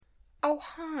Oh,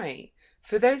 hi.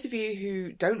 For those of you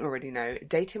who don't already know,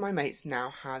 Dating My Mates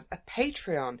now has a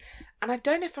Patreon. And I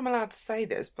don't know if I'm allowed to say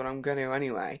this, but I'm going to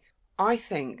anyway. I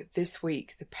think this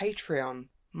week the Patreon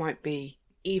might be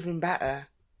even better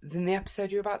than the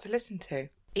episode you're about to listen to.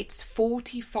 It's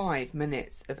 45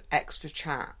 minutes of extra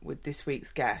chat with this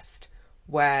week's guest,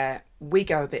 where we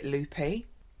go a bit loopy.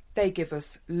 They give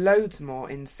us loads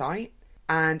more insight.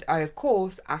 And I, of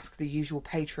course, ask the usual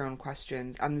Patreon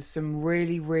questions, and there's some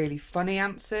really, really funny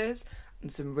answers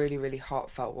and some really, really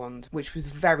heartfelt ones, which was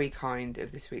very kind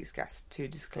of this week's guest to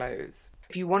disclose.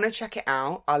 If you want to check it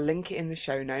out, I'll link it in the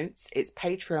show notes. It's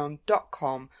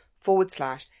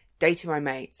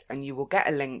patreon.com/datingmymates, and you will get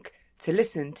a link to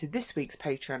listen to this week's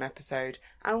Patreon episode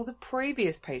and all the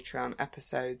previous Patreon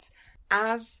episodes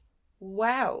as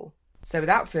well. So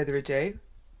without further ado,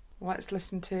 let's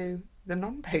listen to the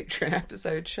non-Patreon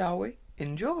episode, shall we?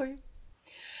 Enjoy.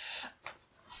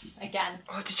 Again.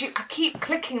 Oh, I keep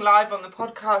clicking live on the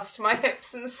podcast to my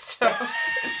hips and stuff.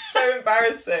 It's so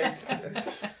embarrassing.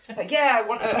 But yeah, I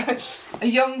want a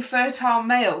young, fertile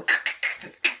male.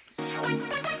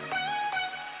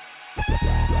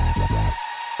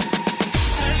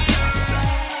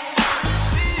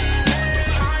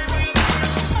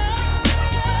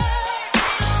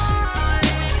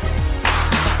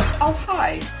 Oh,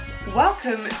 hi.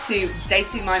 Welcome to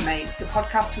Dating My Mates, the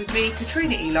podcast with me,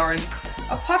 Katrina E. Lawrence,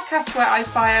 a podcast where I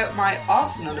fire my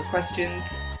arsenal of questions,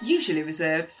 usually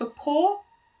reserved for poor,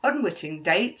 unwitting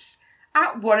dates,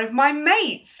 at one of my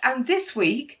mates. And this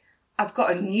week, I've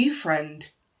got a new friend,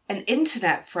 an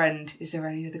internet friend. Is there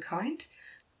any other kind?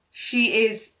 She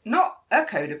is not a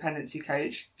codependency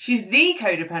coach. She's the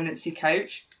codependency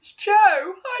coach. It's Jo.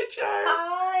 Hi, Jo.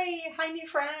 Hi, new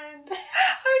friend.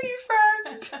 Hi, new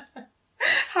friend.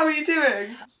 How are you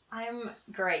doing? I'm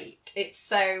great. It's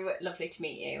so lovely to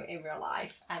meet you in real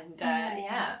life. And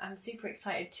yeah, I'm super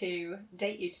excited to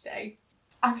date you today.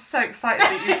 I'm so excited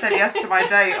that you said yes to my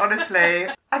date, honestly.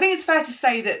 I think it's fair to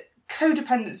say that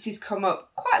codependency's come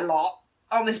up quite a lot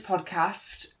on this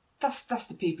podcast. That's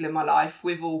the people in my life.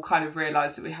 We've all kind of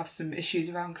realised that we have some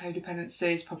issues around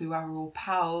codependency. It's probably why we're all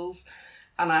pals.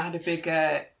 And I had a big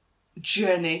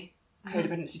codependency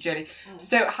journey.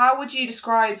 So how would you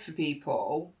describe for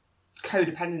people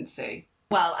codependency?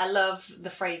 Well, I love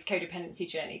the phrase codependency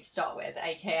journey to start with,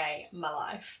 aka my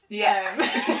life. Yeah.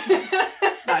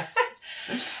 Nice.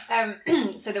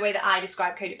 So the way that I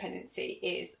describe codependency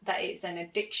is that it's an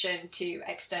addiction to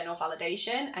external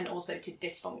validation and also to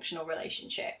dysfunctional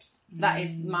relationships. That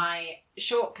is my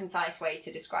short, concise way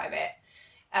to describe it.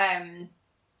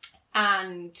 And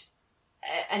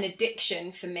an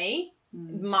addiction for me,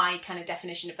 my kind of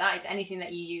definition of that is anything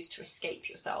that you use to escape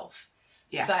yourself.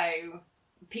 Yes. So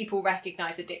people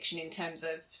recognise addiction in terms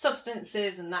of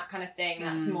substances and that kind of thing.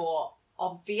 That's more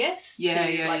obvious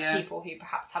to people who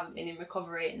perhaps haven't been in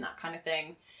recovery and that kind of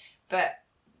thing. But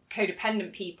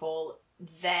codependent people,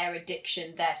 their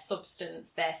addiction, their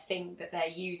substance, their thing that they're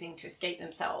using to escape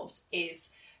themselves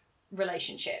is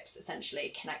relationships,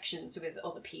 essentially, connections with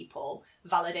other people,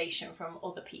 validation from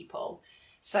other people.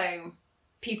 So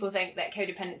people think that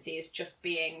codependency is just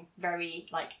being very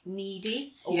like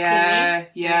needy or clingy.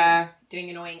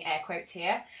 Doing annoying air quotes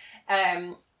here.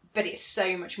 But it's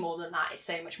so much more than that. It's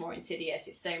so much more insidious.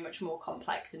 It's so much more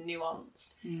complex and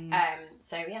nuanced.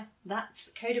 So yeah, that's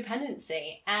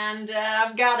codependency. And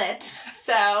I've got it.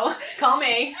 So call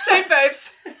me. So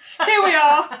babes, here we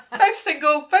are. Both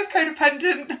single, both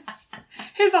codependent.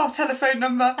 Here's our telephone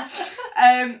number.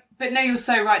 But no, you're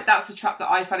so right. That's the trap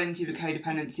that I fell into with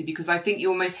codependency, because I think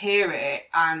you almost hear it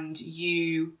and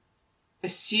you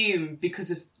assume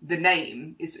because of the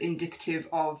name it's indicative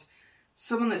of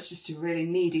someone that's just a really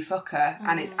needy fucker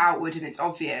and it's outward and it's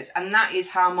obvious. And that is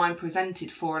how mine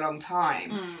presented for a long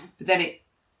time. But then it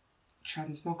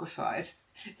transmogrified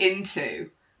into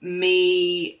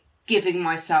me giving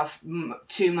myself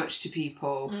too much to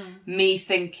people, me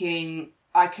thinking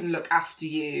I can look after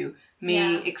you,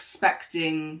 me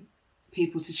expecting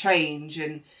people to change,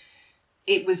 and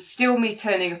it was still me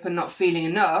turning up and not feeling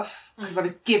enough because I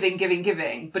was giving,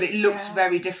 but it looked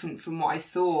very different from what I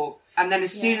thought. And then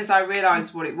as soon as I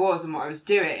realised what it was and what I was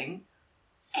doing,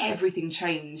 everything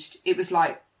changed. It was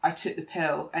like I took the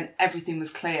pill and everything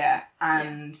was clear.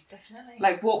 And definitely.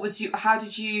 Like, how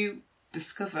did you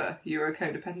discover you were a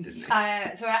codependent?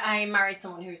 So I married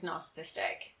someone who's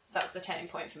narcissistic. That's the turning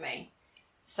point for me.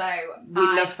 So we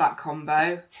love that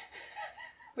combo.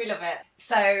 We love it.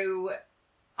 So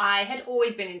I had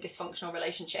always been in dysfunctional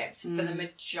relationships for the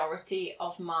majority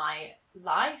of my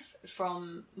life,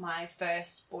 from my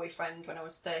first boyfriend when I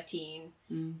was 13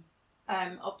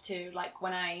 up to like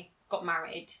when I got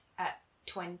married at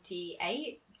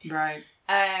 28. Right.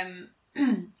 And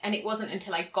it wasn't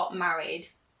until I got married.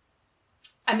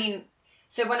 I mean,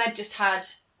 so when I'd just had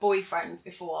boyfriends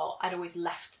before, I'd always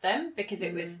left them because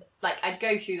it was like I'd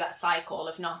go through that cycle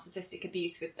of narcissistic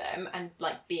abuse with them and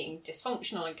like being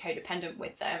dysfunctional and codependent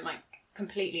with them, like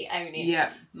completely owning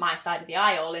my side of the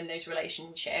aisle in those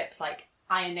relationships. Like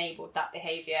I enabled that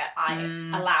behaviour, I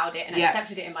allowed it and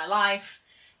accepted it in my life.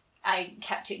 I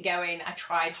kept it going, I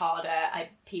tried harder, I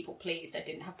people pleased, I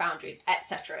didn't have boundaries,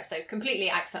 etc. So completely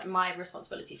accept my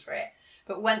responsibility for it.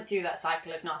 But went through that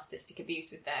cycle of narcissistic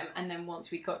abuse with them, and then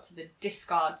once we got to the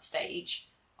discard stage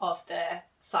of the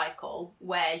cycle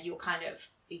where you're kind of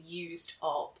used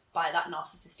up by that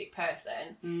narcissistic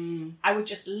person, I would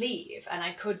just leave, and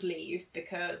I could leave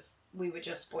because we were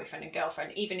just boyfriend and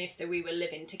girlfriend, even if we were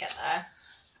living together.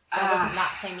 There wasn't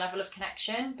that same level of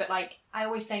connection. But like I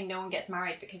always say, no one gets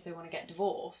married because they want to get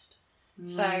divorced.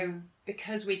 So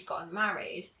because we'd gotten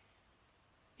married,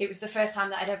 it was the first time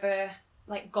that I'd ever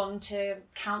like gone to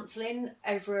counselling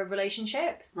over a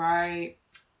relationship. Right.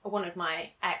 I wanted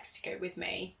my ex to go with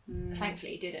me.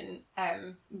 Thankfully he didn't.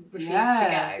 Refused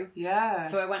to go. Yeah.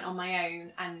 So I went on my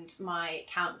own, and my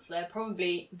counsellor,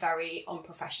 probably very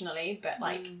unprofessionally, but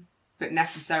like but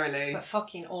necessarily. But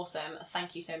fucking awesome.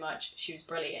 Thank you so much. She was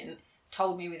brilliant.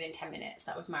 Told me within 10 minutes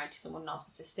that I was married to someone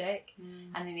narcissistic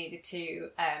and I needed to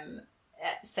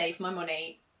save my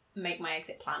money, make my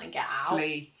exit plan and get out.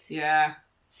 Flee. Yeah.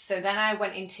 So then I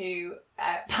went into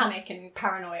panic and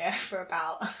paranoia for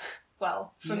about,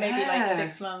 maybe like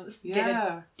 6 months. Did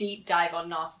a deep dive on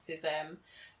narcissism,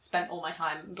 spent all my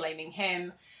time blaming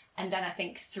him. And then I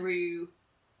think through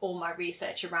all my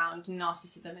research around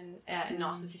narcissism and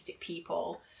narcissistic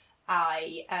people,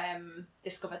 I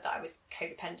discovered that I was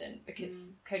codependent,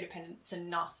 because codependents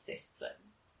and narcissists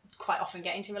quite often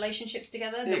get into relationships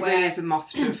together. It really is a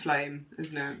moth to a flame,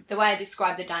 isn't it? The way I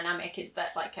describe the dynamic is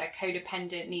that like a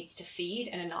codependent needs to feed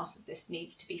and a narcissist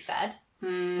needs to be fed.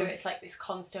 So it's like this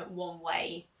constant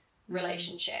one-way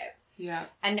relationship. Yeah.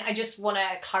 And I just want to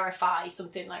clarify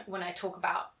something, like when I talk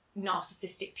about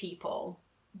narcissistic people,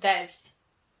 there's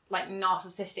like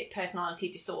narcissistic personality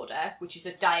disorder, which is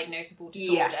a diagnosable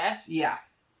disorder. Yes, yeah.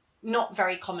 Not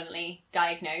very commonly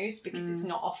diagnosed, because it's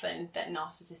not often that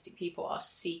narcissistic people are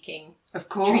seeking of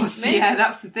course treatment. Yeah,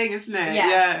 that's the thing, isn't it?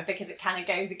 Yeah, because it kind of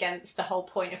goes against the whole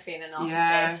point of being a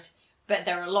narcissist. But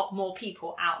there are a lot more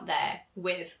people out there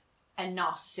with a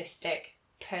narcissistic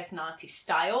personality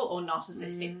style or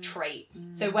narcissistic traits.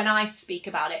 So when I speak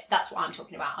about it, that's what I'm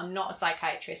talking about. I'm not a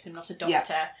psychiatrist, I'm not a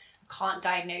doctor. Can't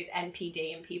diagnose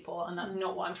NPD in people, and that's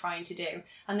not what I'm trying to do.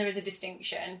 And there is a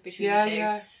distinction between the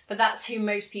two. But that's who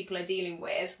most people are dealing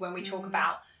with when we talk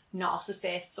about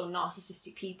narcissists or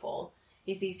narcissistic people,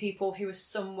 is these people who are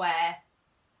somewhere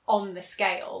on the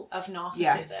scale of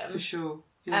narcissism. Yeah, for sure.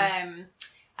 Yeah.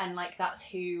 And like that's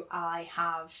who I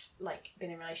have like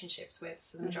been in relationships with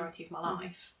for the majority of my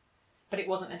life. But it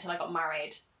wasn't until I got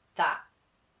married that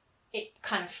it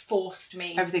kind of forced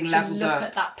me to look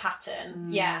at that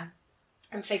pattern.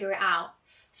 And figure it out.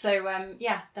 So,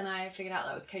 then I figured out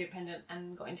that I was codependent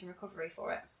and got into recovery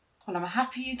for it. Well, I'm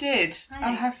happy you did. Thanks.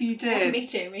 I'm happy you did. Me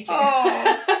too.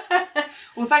 Oh.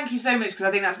 Well, thank you so much, because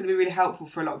I think that's going to be really helpful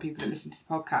for a lot of people that listen to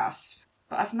the podcast.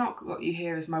 But I've not got you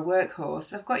here as my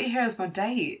workhorse. I've got you here as my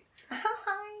date.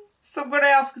 So I'm going to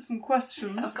ask you some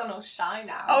questions. I've gone all shy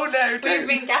now. Oh no, don't.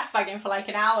 We've been gasbagging for like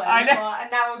an hour. I know.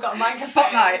 And now we've got a microphone.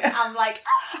 Spotlight. I'm like,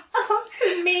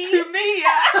 who, me? Who, me,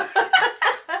 yeah.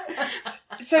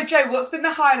 So Jo, what's been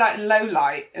the highlight and low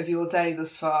light of your day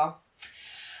thus far?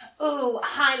 Oh,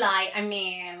 highlight, I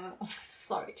mean,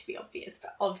 sorry to be obvious,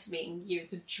 but obs meeting you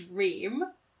is a dream.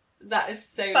 That is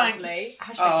so lovely.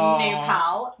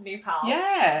 Hashtag new pal.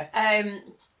 Yeah.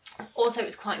 Also, it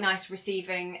was quite nice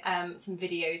receiving some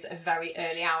videos at a very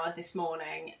early hour this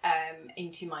morning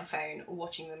into my phone,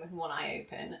 watching them with one eye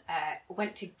open.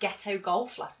 Went to Ghetto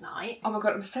Golf last night. Oh my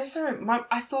God, I'm so sorry.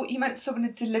 I thought you meant someone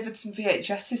had delivered some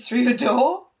VHSs through your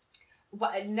door.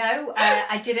 Well, no,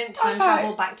 I didn't time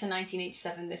travel back to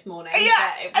 1987 this morning.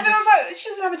 Yeah, and then I was like, she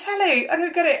doesn't have a telly. I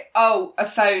don't get it. Oh, a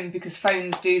phone, because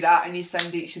phones do that, and you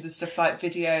send each other stuff like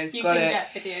videos. You Got can it.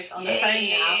 get videos on the phone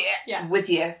now. Yeah. With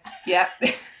you. Yeah.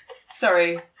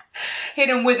 Sorry. Hit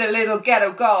him with a little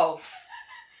Ghetto Golf.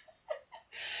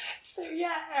 So,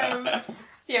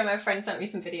 my friend sent me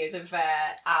some videos of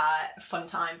fun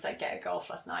times at Ghetto Golf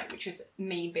last night, which was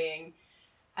me being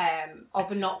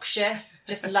obnoxious,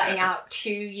 just letting out 2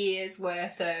 years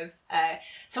worth of...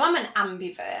 So I'm an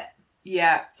ambivert.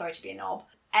 Yeah. Sorry to be a knob.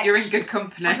 You're in good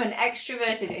company. I'm an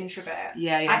extroverted introvert.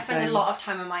 Yeah, I spend a lot of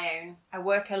time on my own. I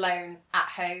work alone at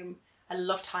home. I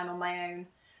love time on my own.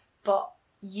 But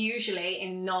usually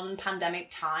in non-pandemic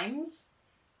times,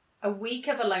 a week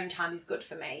of alone time is good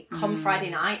for me. Come Friday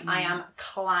night, I am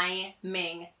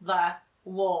climbing the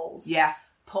walls. Yeah.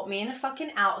 Put me in a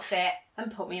fucking outfit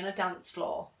and put me on a dance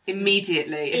floor.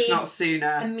 Immediately, if not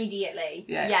sooner. Immediately.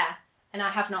 Yeah. And I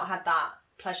have not had that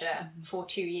pleasure for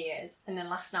 2 years. And then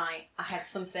last night I had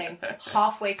something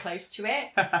halfway close to it.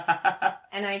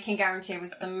 And I can guarantee I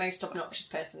was the most obnoxious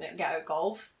person at Ghetto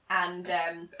Golf. And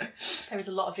there was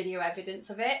a lot of video evidence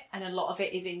of it. And a lot of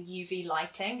it is in UV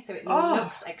lighting. So it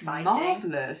looks exciting.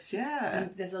 Marvellous, yeah.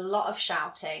 And there's a lot of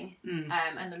shouting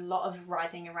and a lot of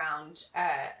writhing around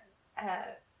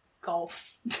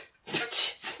golf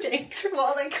sticks.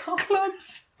 What are they called?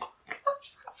 Clubs.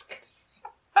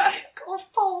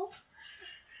 Golf balls.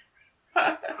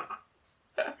 I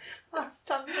was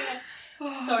dancing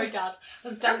on... Sorry, Dad. I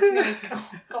was dancing on a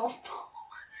golf ball.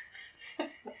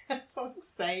 For fuck's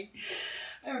sake.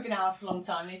 I haven't been out for a long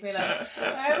time, leave me alone.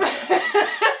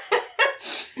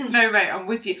 No, mate, I'm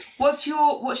with you. What's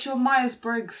your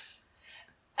Myers-Briggs?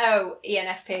 Oh,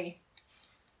 ENFP.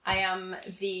 I am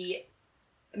the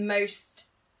most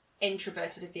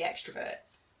introverted of the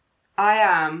extroverts. I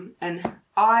am an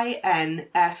INFPT.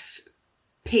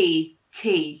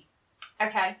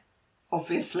 Okay.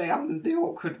 Obviously, I'm the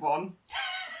awkward one.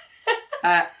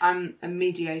 I'm a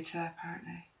mediator,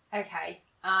 apparently. Okay.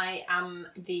 I am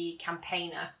the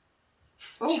campaigner.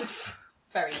 Oof.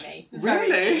 Very me. Really?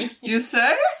 Very me. You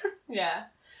say? Yeah.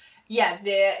 Yeah,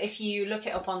 if you look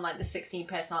it up on like the 16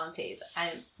 personalities,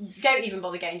 and don't even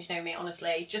bother getting to know me,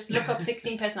 honestly. Just look up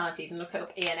 16 personalities and look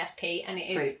up ENFP, and it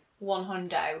is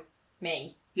 100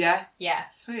 me. Yeah? Yeah.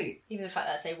 Sweet. Even the fact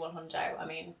that I say 100, I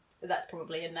mean, that's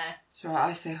probably in there. It's right,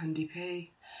 I say Hundy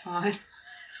P. It's fine.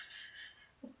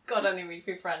 God only we'd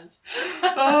be friends.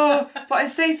 Oh, but I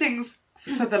say things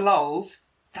for the lols.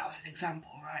 That was an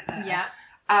example right there.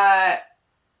 Yeah.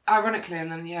 Ironically, and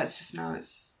then, it's just now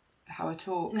it's how I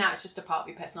talk. Now it's just a part of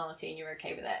your personality and you're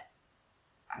okay with it.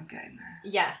 I'm getting there.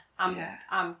 Yeah,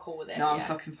 I'm cool with it. No, I'm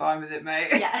fucking fine with it, mate.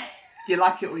 Yeah. You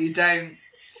like it or you don't.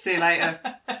 See you later.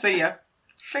 See ya.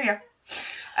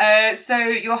 So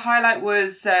your highlight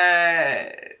was going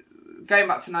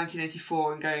back to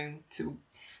 1984 and going to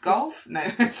golf? No.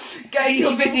 Getting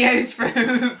your videos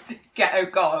from Ghetto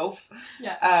Golf.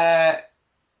 Yeah.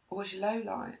 What was your low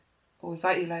light? Or was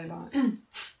that your low light?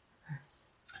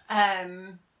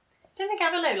 Don't think I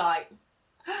have a low light.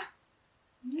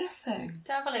 Nothing.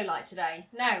 Don't have a low light today.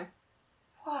 No.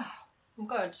 Wow. I'm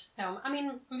good. No, I mean,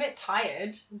 I'm a bit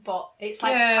tired, but it's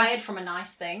like tired from a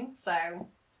nice thing, so...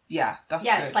 Yeah, that's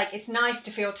Yeah, good. it's like, it's nice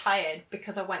to feel tired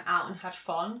because I went out and had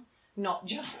fun, not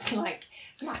just like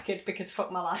knackered because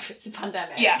fuck my life, it's a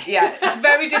pandemic. Yeah. It's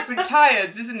very different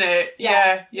tireds, isn't it?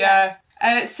 Yeah.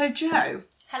 So Jo...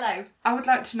 Hello. I would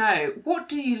like to know, what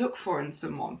do you look for in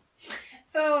someone?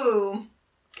 Ooh.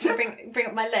 Can I bring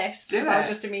up my list? Do it. Because I'll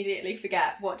just immediately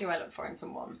forget. What do I look for in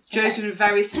someone? Jo's been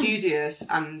very studious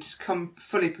and come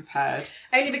fully prepared.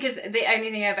 Only because the only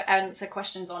thing I ever answer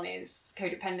questions on is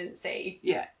codependency.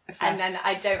 Yeah. And then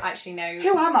I don't actually know...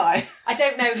 Who am I? I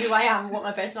don't know who I am, what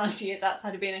my personality is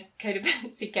outside of being a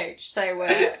codependency coach. So...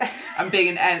 I'm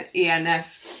being an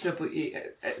ENFW...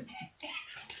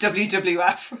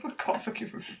 WWF. I can't fucking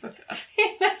remember that.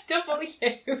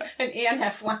 ENFW and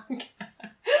ENF wank.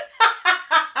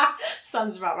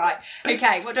 Sounds about right.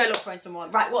 Okay, what do I look for in someone?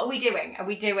 Right, what are we doing? Are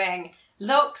we doing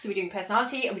looks? Are we doing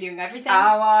personality? Are we doing everything?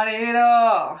 I want it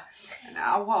all. And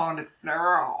I want it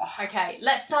all. Okay,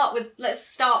 let's start with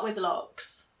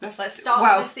looks. Let's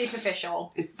start with the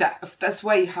superficial. That's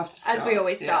where you have to start. As we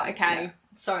always start, okay. Yeah.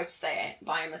 Sorry to say it,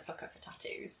 but I'm a sucker for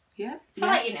tattoos. Yeah. I feel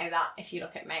like you know that if you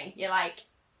look at me. You're like,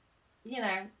 you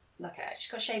know, look at her. She's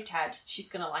got a shaved head. She's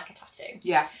going to like a tattoo.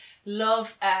 Yeah.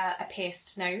 Love a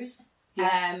pierced nose.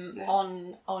 Yes,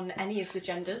 on any of the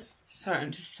genders. Sorry,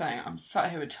 I'm just saying, I'm sat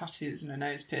here with tattoos and a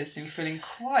nose piercing, feeling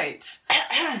quite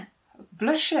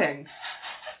blushing.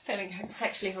 Feeling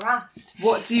sexually harassed.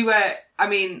 What do you I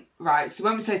mean, right, so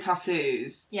when we say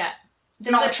tattoos... Yeah.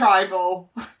 Not a tribal.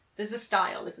 There's a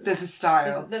style, isn't there? There's a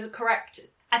style. There's a correct...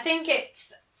 I think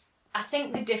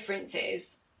the difference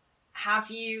is,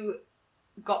 have you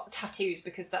got tattoos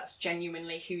because that's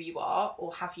genuinely who you are,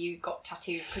 or have you got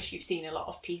tattoos because you've seen a lot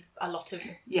of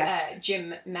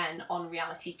gym men on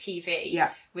reality TV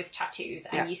with tattoos,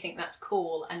 and you think that's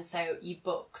cool, and so you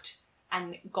booked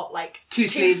and got like two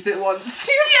sleeves at once.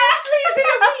 2 sleeves in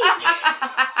a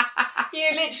week.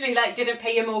 You literally like didn't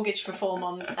pay your mortgage for 4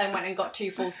 months and went and got 2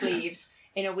 full sleeves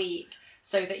in a week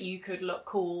so that you could look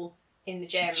cool in the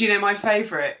gym. Do you know my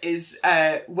favourite is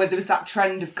where there was that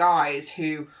trend of guys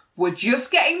who were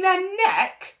just getting their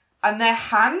neck and their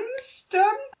hands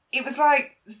done. it was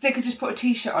like they could just put a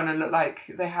t-shirt on and look like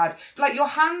they had... Like, your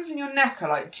hands and your neck are,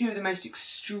 like, two of the most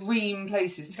extreme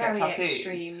places to get tattoos.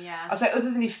 Very extreme, yeah. I was like,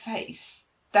 other than your face,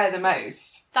 they're the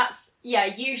most. That's... Yeah,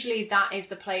 usually that is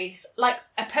the place... Like,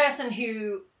 a person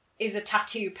who is a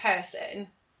tattoo person...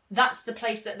 That's the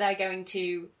place that they're going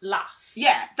to last.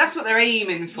 Yeah, that's what they're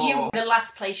aiming for. The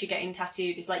last place you're getting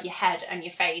tattooed is like your head and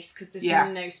your face because there's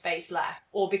no space left.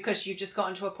 Or because you've just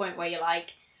gotten to a point where you're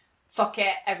like, fuck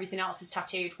it, everything else is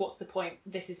tattooed. What's the point?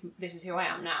 This is who I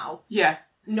am now. Yeah.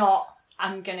 Not,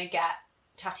 I'm going to get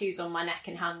tattoos on my neck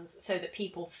and hands so that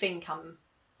people think I'm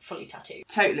fully tattooed.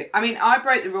 Totally. I mean, I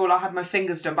broke the rule. I had my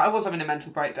fingers done, but I was having a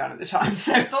mental breakdown at the time,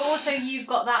 so... But also you've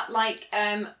got that, like,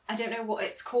 I don't know what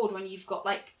it's called when you've got,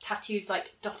 like, tattoos,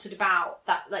 like, dotted about,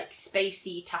 that, like,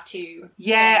 spacey tattoo.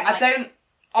 Yeah, thing, I don't...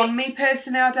 On me,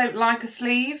 personally, I don't like a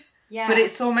sleeve. Yeah. But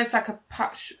it's almost like a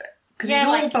patch... Because it's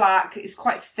all black, it's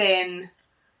quite thin.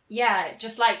 Yeah,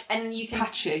 just, like, and you can...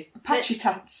 Patchy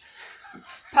tats.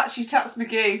 Patchy Tats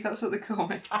McGee, that's what they call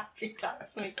me. Patchy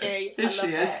Tats McGee. Here she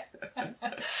is.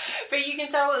 But you can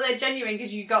tell that they're genuine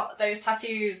because you got those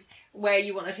tattoos where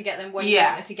you wanted to get them when you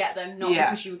wanted to get them, not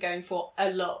because you were going for a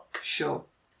look. Sure.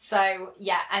 So,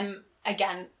 yeah,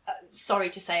 again, sorry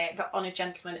to say it, but on a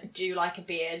gentleman, I do like a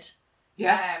beard.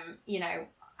 Yeah. You know,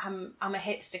 I'm a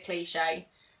hipster cliche.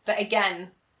 But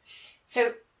again,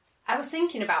 so I was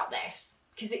thinking about this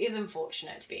because it is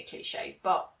unfortunate to be a cliche,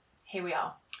 but here we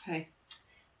are. Hey.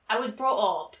 I was brought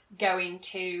up going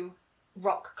to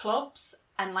rock clubs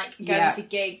and like going to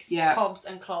gigs, pubs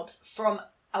and clubs from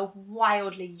a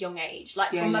wildly young age.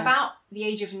 Like from about the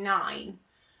age of 9,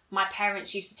 my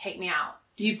parents used to take me out.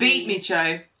 You beat me,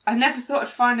 Jo. I never thought I'd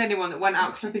find anyone that went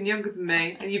out clubbing younger than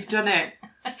me, and you've done it.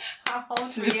 How old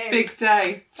This were is you? a big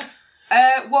day.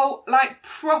 Well, like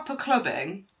proper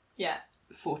clubbing. Yeah.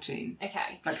 14.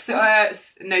 Okay. Like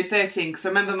 13, because I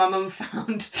remember my mum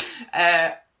found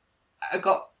I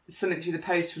got something through the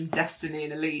post from Destiny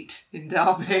and Elite in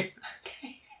Derby.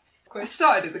 Okay. I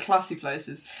started at the classy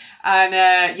places, and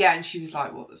and she was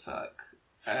like, "What the fuck?"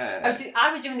 I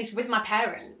was doing this with my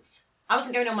parents. I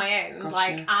wasn't going on my own. Gotcha.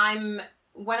 Like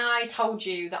when I told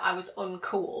you that I was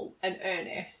uncool and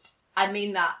earnest, I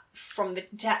mean that from the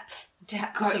depths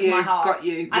of my heart. Got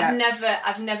you. Yeah.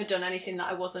 I've never done anything that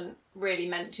I wasn't really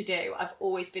meant to do. I've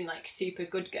always been like super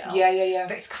good girl. Yeah.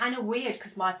 But it's kind of weird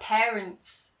because my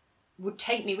parents would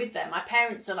take me with them. My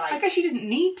parents are like... I guess you didn't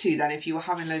need to then if you were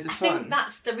having loads of fun. I think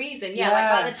that's the reason. Yeah, like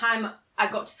by the time I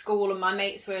got to school and my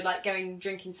mates were like going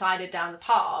drinking cider down the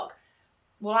park,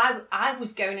 well, I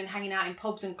was going and hanging out in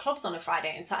pubs and clubs on a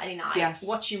Friday and Saturday night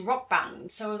watching rock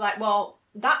bands. So I was like, well,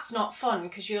 that's not fun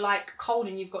because you're like cold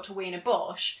and you've got to wee in a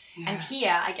bush. Yeah. And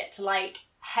here I get to like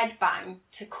headbang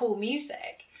to cool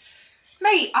music.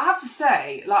 Mate, I have to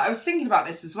say, like, I was thinking about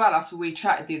this as well after we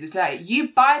chatted the other day. You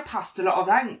bypassed a lot of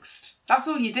angst. That's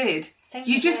all you did.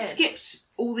 You just skipped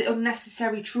all the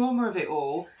unnecessary trauma of it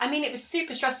all. I mean, it was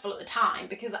super stressful at the time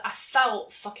because I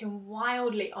felt fucking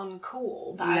wildly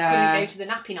uncool that I couldn't go to the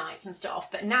nappy nights and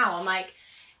stuff. But now I'm like,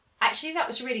 actually, that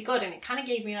was really good and it kind of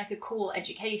gave me like a cool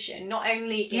education, not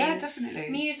only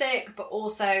in music, but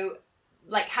also...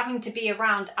 like having to be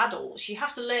around adults, you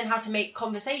have to learn how to make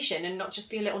conversation and not just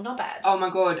be a little knobhead. Oh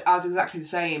my god, I was exactly the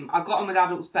same. I got on with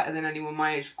adults better than anyone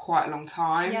my age for quite a long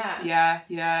time.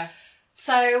 Yeah.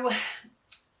 So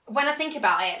when I think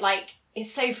about it, like,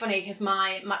 it's so funny because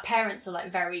my parents are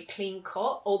like very clean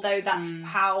cut, although that's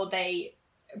how they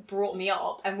brought me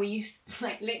up, and we used to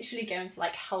like literally go into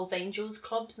like Hells Angels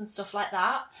clubs and stuff like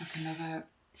that. Fucking love it.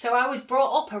 So I was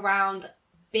brought up around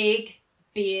big,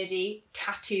 beardy,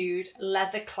 tattooed,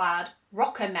 leather-clad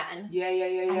rocker men. Yeah.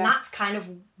 And that's kind of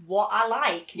what I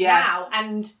like now.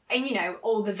 And you know,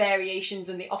 all the variations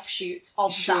and the offshoots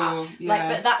of that. Yeah. Like,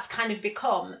 but that's kind of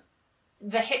become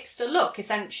the hipster look,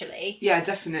 essentially. Yeah,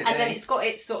 definitely. And then it's got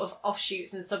its sort of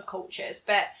offshoots and subcultures.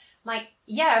 But, like,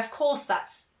 yeah, of course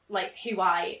that's, like, who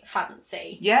I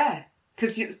fancy. Yeah.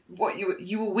 Because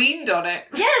you were weaned on it.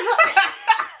 Yeah, look.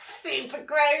 Super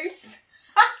gross.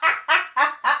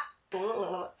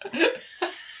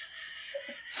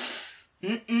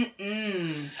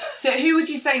 So who would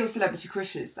you say your celebrity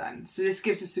crush is then? So this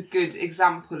gives us a good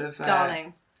example of...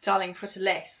 Darling, put a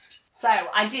list. So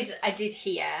I did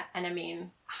hear, and I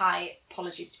mean, hi,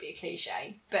 apologies to be a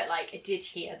cliche, but like I did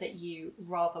hear that you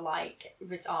rather like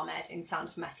Riz Ahmed in Sound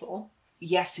of Metal.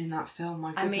 Yes, in that film,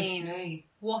 my goodness me.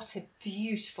 What a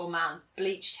beautiful man.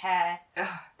 Bleached hair,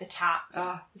 the tats,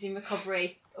 he's in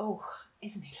recovery. Oh,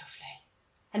 isn't he lovely?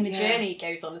 And the journey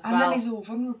goes on as well. And then he's all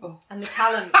vulnerable. And the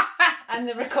talent. And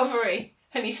the recovery.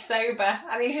 And he's sober.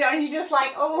 And you're just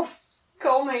like, oh,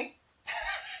 call me.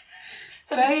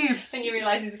 Babes. And you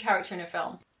realise he's a character in a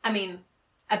film. I mean,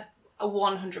 a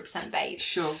 100% babe.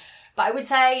 Sure. But I would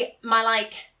say my,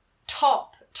 like,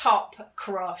 top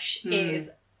crush is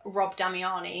Rob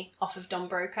Damiani off of Don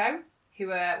Broco,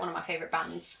 who are one of my favourite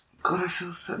bands. God, I feel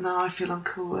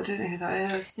uncool. I don't know who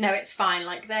that is. No, it's fine.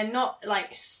 Like, they're not, like,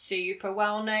 super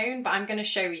well known, but I'm going to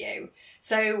show you.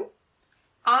 So,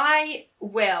 I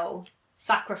will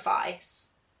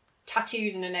sacrifice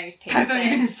tattoos and a nose piercing. I thought you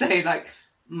were going to say, like,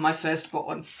 my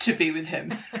firstborn to be with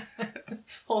him.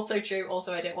 Also true.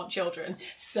 Also, I don't want children.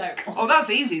 So. Oh, that's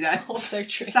easy then. Also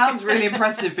true. Sounds really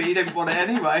impressive, but you don't want it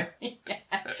anyway.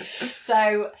 Yeah.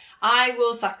 So, I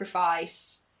will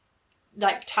sacrifice,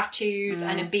 like, tattoos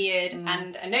and a beard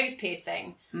and a nose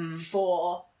piercing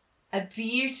for a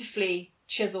beautifully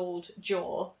chiselled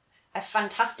jaw, a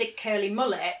fantastic curly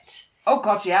mullet. Oh,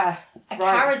 God, yeah. A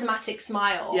charismatic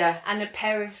smile. Yeah. And a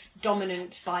pair of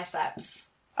dominant biceps.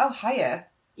 Oh, hiya.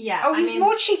 Yeah. Oh, he's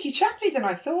more cheeky chappy than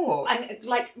I thought. And,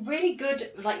 like, really good,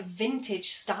 like,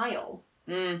 vintage style.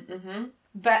 Mm-hmm.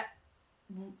 But,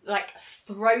 like,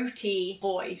 throaty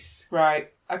voice.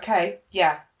 Right. Okay.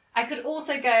 Yeah. I could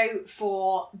also go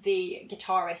for the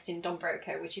guitarist in Don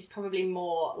Broco, which is probably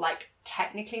more, like,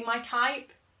 technically my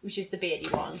type, which is the beardy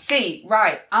one. See,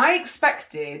 right. I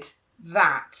expected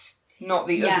that, not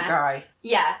the other guy.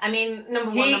 Yeah, I mean,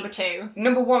 number one, number two.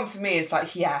 Number one for me is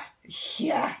like, yeah.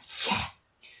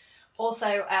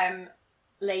 Also,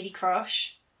 Lady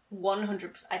Crush,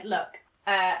 100%. Look,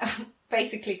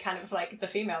 basically kind of like the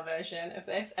female version of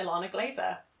this, Ilana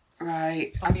Glazer.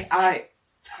 Right. Obviously.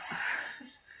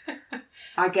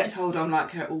 I get told I'm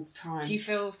like her all the time. Do you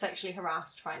feel sexually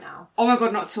harassed right now? Oh my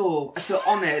God, not at all. I feel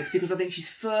honoured because I think she's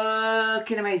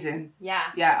fucking amazing.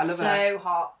 Yeah. Yeah, I love her. So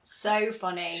hot, so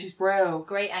funny. She's brilliant.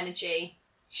 Great energy.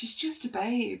 She's just a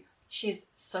babe. She's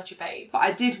such a babe. But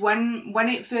I did, when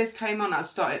it first came on, there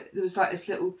was like this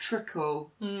little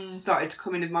trickle started to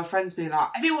come in with my friends being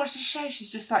like, have you watched the show? She's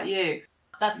just like you.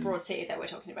 That's Broad City that we're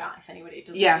talking about, if anybody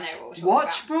doesn't know what we're talking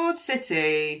watch about. Broad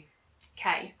City.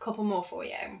 Okay, a couple more for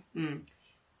you.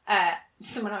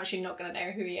 Someone I'm actually not going to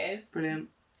know who he is. Brilliant.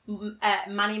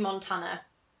 Manny Montana.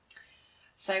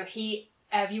 So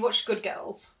have you watched Good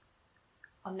Girls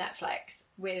on Netflix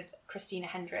with Christina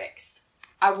Hendricks?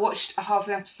 I watched a half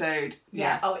an episode.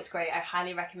 Yeah. Oh, it's great. I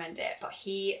highly recommend it. But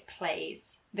he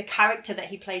plays, the character that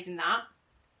he plays in that,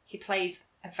 he plays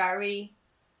a very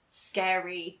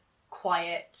scary,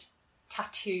 quiet,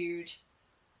 tattooed,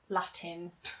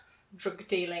 Latin,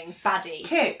 drug-dealing baddie.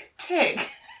 Tick.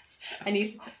 And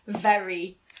he's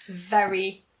very,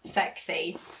 very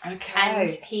sexy. Okay.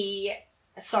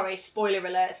 And spoiler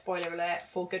alert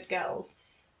for Good Girls,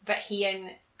 but he and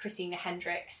Christina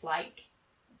Hendricks, like,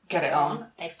 get it on.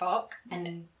 They fuck.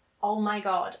 And oh my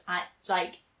God,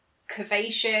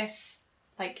 curvaceous,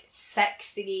 like,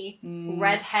 sexy,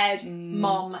 redhead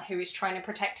mom who is trying to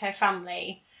protect her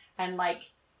family, and, like,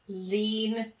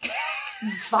 lean,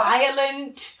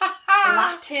 violent,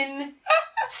 Latin,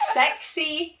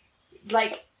 sexy,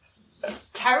 like,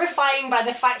 terrifying by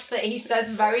the fact that he says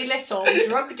very little,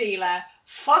 drug dealer.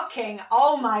 Fucking,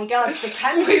 oh my God, the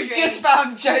chemistry. We've just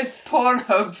found Joe's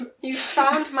Pornhub. You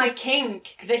found my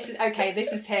kink. This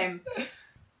is him.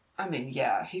 I mean,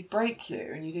 yeah, he'd break you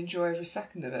and you'd enjoy every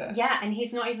second of it. Yeah, and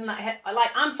he's not even that,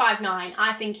 like, I'm 5'9",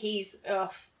 I think he's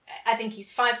 5'7",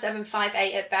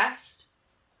 5'8" at best,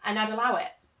 and I'd allow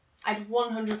it. I'd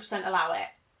 100% allow it.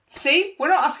 See? We're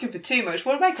not asking for too much,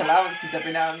 we'll make allowances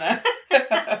every now and then.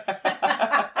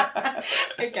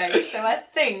 Okay, so I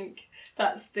think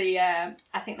that's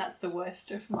the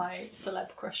worst of my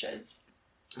celeb crushes.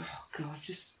 Oh God,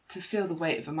 just to feel the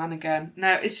weight of a man again.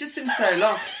 No, it's just been so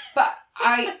long. But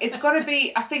it's got to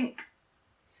be, I think,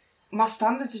 my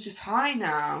standards are just high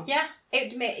now. Yeah,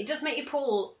 it does make your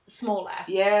pool smaller.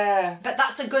 Yeah. But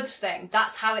that's a good thing.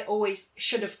 That's how it always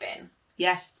should have been.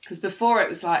 Yes, because before it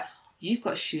was like, you've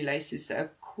got shoelaces that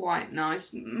are quite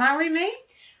nice. Marry me?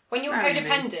 When you're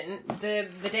codependent,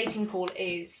 the dating pool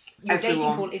is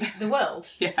the world.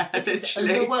 Yeah,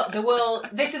 literally. The world.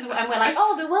 This is, and we're like,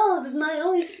 oh, the world is my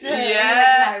oyster.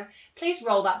 Yeah. Like, no, please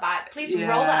roll that back. Please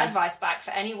roll that advice back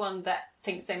for anyone that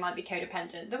thinks they might be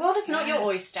codependent. The world is not your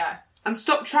oyster. And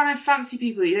stop trying to fancy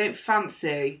people that you don't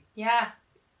fancy. Yeah.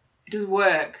 It doesn't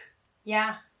work.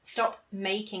 Yeah. Stop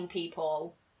making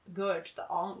people good that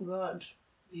aren't good.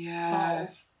 Yeah.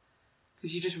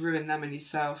 Because you just ruin them and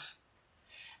yourself.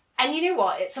 And you know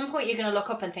what? At some point you're going to look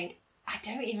up and think, I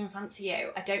don't even fancy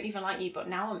you. I don't even like you. But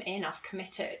now I'm in. I've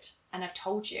committed. And I've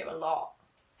told you a lot.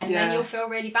 And then you'll feel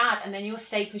really bad. And then you'll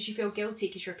stay because you feel guilty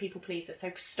because you're a people pleaser.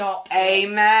 So stop.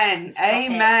 Amen.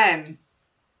 Amen.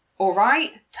 All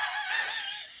right?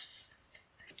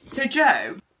 So,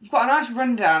 Jo, we've got a nice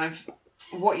rundown of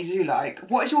what you do like.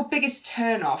 What is your biggest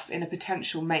turn-off in a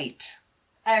potential mate?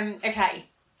 Okay.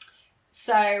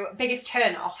 So, biggest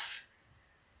turn-off.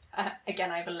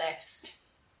 Again, I have a list.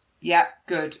 Yeah,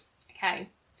 good. Okay.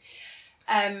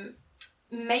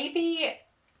 Maybe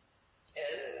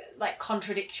like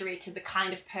contradictory to the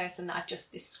kind of person that I've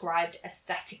just described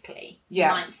aesthetically. You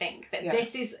might think, but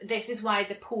this is why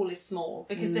the pool is small,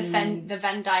 because the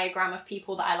Venn diagram of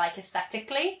people that I like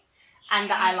aesthetically and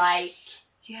that I like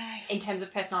in terms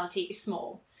of personality is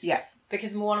small. Yeah.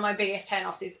 Because one of my biggest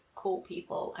turn-offs is cool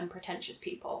people and pretentious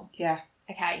people. Yeah.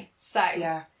 Okay, so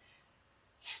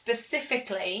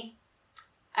specifically,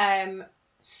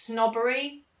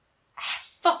 snobbery. I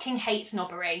fucking hate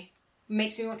snobbery.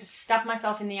 Makes me want to stab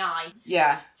myself in the eye.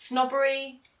 Yeah.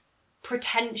 Snobbery,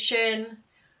 pretension,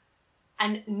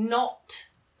 and not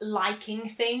liking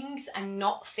things and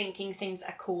not thinking things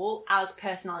are cool as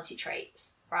personality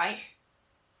traits, right?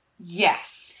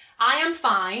 Yes. I am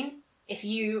fine if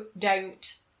you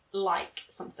don't like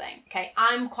something, okay?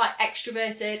 I'm quite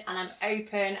extroverted and I'm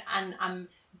open and I'm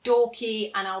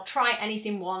dorky and I'll try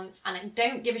anything once and I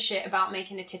don't give a shit about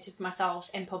making a tit of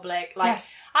myself in public. Like,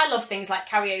 I love things like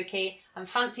karaoke and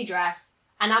fancy dress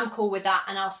and I'm cool with that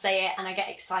and I'll say it and I get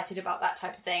excited about that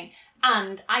type of thing.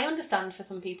 And I understand for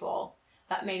some people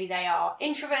that maybe they are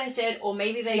introverted or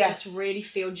maybe they just really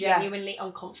feel genuinely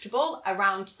uncomfortable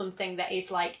around something that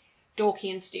is like dorky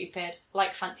and stupid,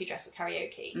 like fancy dress or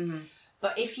karaoke. Mm-hmm.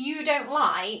 But if you don't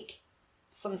like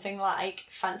something like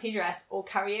fancy dress or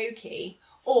karaoke,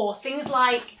 or things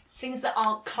that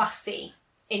aren't classy,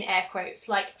 in air quotes,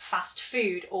 like fast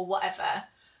food or whatever,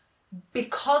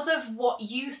 because of what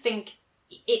you think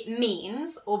it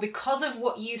means, or because of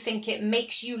what you think it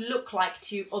makes you look like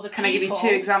to other people. Can I give you 2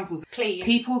 examples? Please.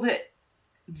 People that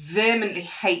vehemently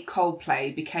hate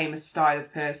Coldplay became a style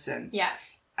of person. Yeah.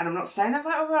 And I'm not saying they're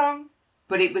right or wrong,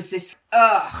 but it was this,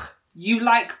 you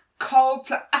like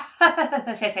Coldplay.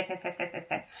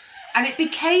 And it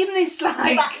became this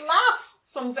like... That laugh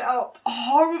sums it up.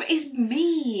 Horrible. It's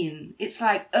mean. It's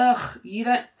like, you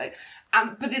don't... like.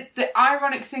 But the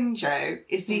ironic thing, Jo,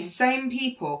 is these same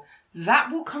people, that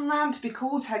will come round to be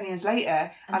cool 10 years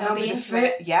later. And they'll be into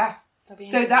it. Yeah.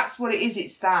 So that's what it is.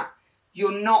 It's that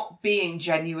you're not being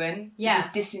genuine. Yeah. There's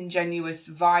a disingenuous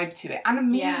vibe to it. And a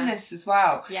meanness as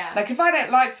well. Yeah. Like, if I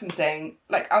don't like something,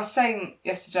 like I was saying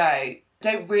yesterday,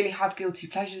 don't really have guilty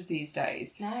pleasures these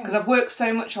days. No. Because I've worked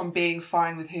so much on being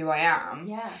fine with who I am.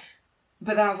 Yeah.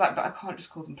 But then I was like, but I can't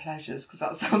just call them pleasures because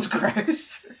that sounds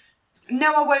gross.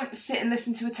 No, I won't sit and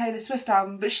listen to a Taylor Swift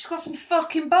album, but she's got some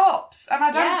fucking bops. And I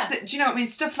don't... Do you know what I mean?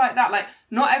 Stuff like that. Like,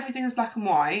 not everything is black and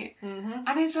white. Mm-hmm.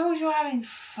 And as long as you're having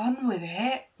fun with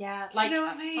it. Yeah. Like, do you know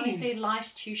what I mean? Honestly,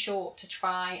 life's too short to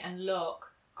try and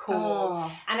look cool.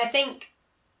 Oh. And I think...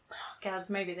 Oh, God,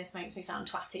 maybe this makes me sound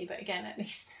twatty, but again, at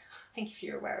least... I think if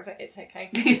you're aware of it, it's okay.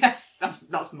 Yeah,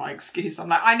 that's my excuse. I'm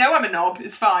like, I know I'm a knob,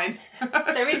 it's fine.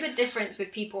 There is a difference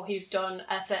with people who've done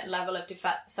a certain level of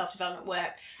self-development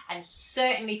work and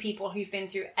certainly people who've been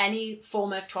through any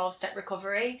form of 12-step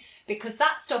recovery, because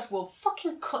that stuff will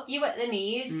fucking cut you at the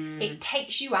knees. It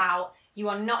takes you out. You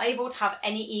are not able to have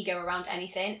any ego around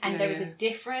anything, and there is a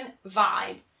different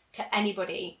vibe to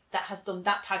anybody that has done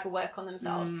that type of work on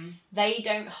themselves. They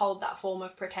don't hold that form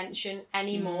of pretension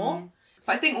anymore.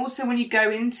 But I think also when you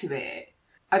go into it,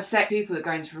 I'd say people that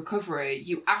go into recovery,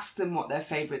 you ask them what their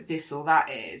favourite this or that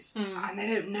is, and they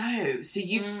don't know. So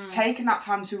you've taken that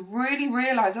time to really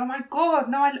realise, oh my God,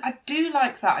 no, I do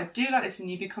like that. I do like this,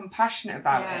 and you become passionate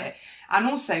about it. And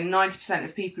also 90%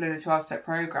 of people in a 12-step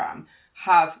programme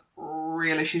have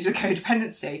real issues with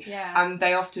codependency. Yeah. And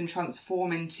they often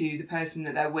transform into the person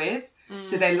that they're with.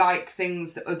 So they like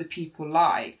things that other people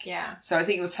like. Yeah. So I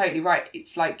think you're totally right.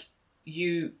 It's like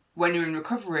when you're in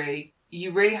recovery,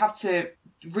 you really have to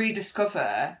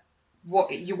rediscover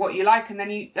what you like, and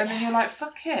then you're like,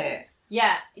 fuck it.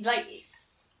 Yeah, like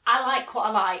I like what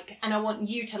I like, and I want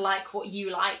you to like what you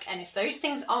like, and if those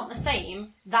things aren't the same,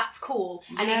 that's cool.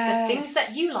 And if the things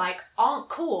that you like aren't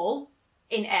cool,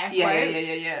 in air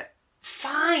quotes,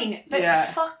 fine, but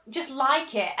fuck, just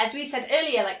like it. As we said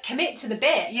earlier, like commit to the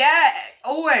bit. Yeah,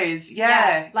 always.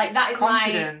 Yeah. Like that is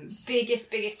confidence. My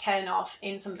biggest turn off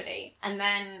in somebody. And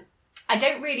then I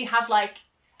don't really have like,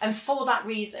 and for that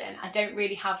reason, I don't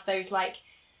really have those like,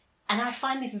 and I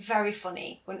find this very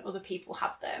funny when other people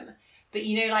have them. But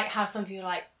you know, like how some people are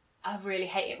like, I really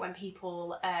hate it when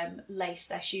people lace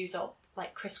their shoes up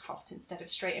like crisscross instead of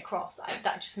straight across,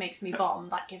 that just makes me bomb.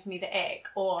 That gives me the ick.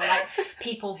 Or like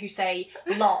people who say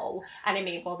lol, and I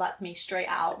mean, well, that's me straight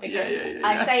out, because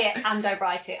I say it and I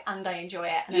write it and I enjoy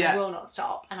it and I will not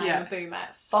stop, and I am a boomer.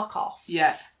 Fuck off.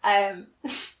 Yeah.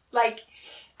 Like,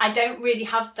 I don't really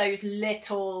have those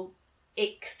little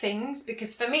ick things,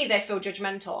 because for me they feel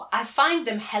judgmental. I find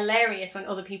them hilarious when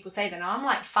other people say them. I'm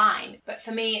like, fine. But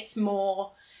for me it's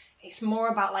more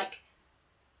about like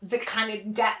the kind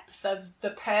of depth of the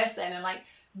person, and like,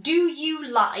 do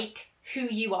you like who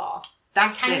you are?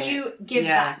 Can you give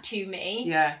that to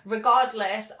me,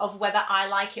 regardless of whether I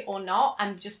like it or not,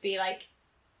 and just be like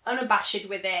unabashed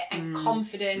with it and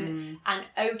confident and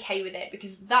okay with it,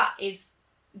 because that is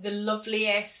the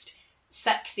loveliest,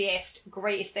 sexiest,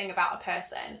 greatest thing about a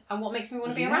person, and what makes me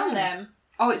want to be around them.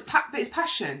 Oh, it's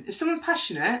passion. If someone's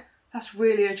passionate, that's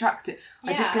really attractive.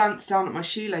 I did glance down at my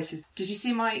shoelaces. Did you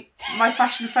see my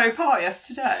fashion faux pas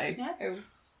yesterday? No.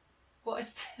 What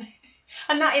is that?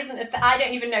 And that isn't I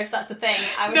don't even know if that's a thing.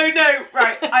 No,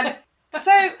 right.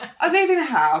 So, I was leaving the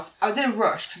house. I was in a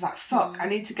rush because I was like, fuck, I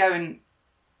need to go and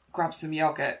grab some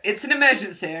yogurt. It's an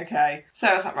emergency, okay? So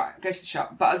I was like, right, go to the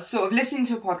shop. But I was sort of listening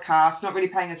to a podcast, not really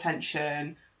paying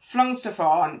attention, flung stuff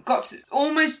on, got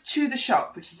almost to the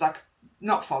shop, which is like,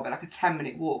 not far, but like a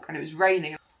 10-minute walk, and it was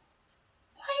raining.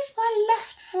 Why is my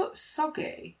left foot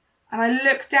soggy? And I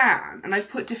looked down and I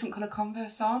put different colour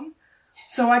Converse on.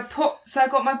 So I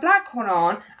got my black one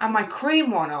on and my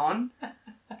cream one on.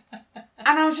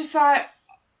 And I was just like,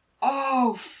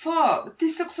 oh, fuck,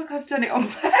 this looks like I've done it on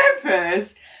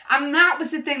purpose. And that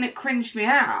was the thing that cringed me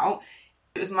out.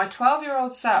 It was my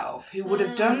 12-year-old self who would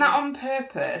have done that on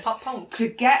purpose to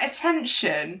get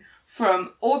attention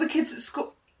from all the kids at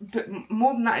school. But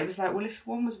more than that, it was like, well, if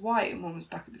one was white and one was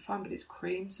black, it'd be fine, but it's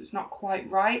cream, so it's not quite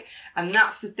right. And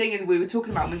that's the thing is we were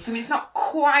talking about, when something's not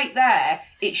quite there,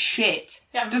 it's shit.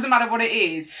 Yeah. Doesn't matter what it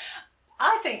is.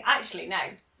 I think, actually, no,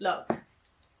 look,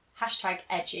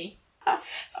 #edgy.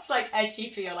 It's like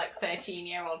edgy for your like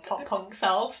 13-year-old pop punk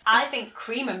self. I think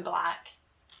cream and black,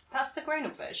 that's the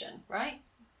grown-up version, right?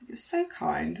 You're so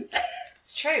kind.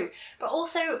 It's true. But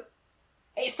also,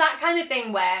 it's that kind of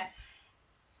thing where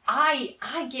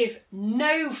I give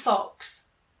no fucks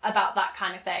about that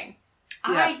kind of thing.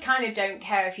 Yeah. I kind of don't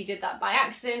care if you did that by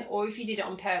accident or if you did it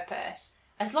on purpose.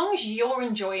 As long as you're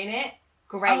enjoying it,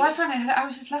 great. Oh, I found it, I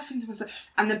was just laughing to myself.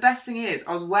 And the best thing is,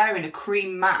 I was wearing a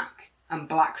cream Mac and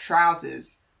black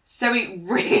trousers. So it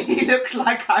really looked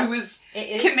like I was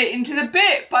committing to the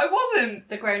bit, but I wasn't.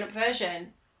 The grown-up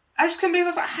version. I just couldn't believe, I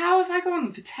was like, how have I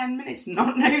gone for 10 minutes and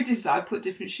not noticed that I put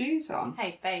different shoes on?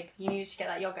 Hey, babe, you needed to get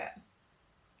that yogurt.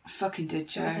 I fucking did,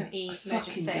 Jo. It was an emergency.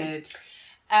 Fucking did.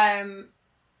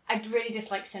 I really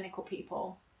dislike cynical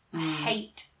people.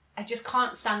 I just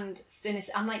can't stand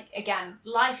cynicism. I'm like, again,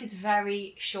 life is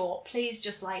very short. Please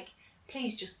just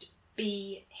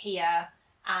be here.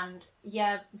 And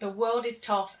yeah, the world is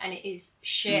tough and it is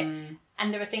shit.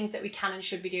 And there are things that we can and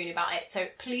should be doing about it. So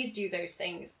please do those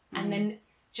things and then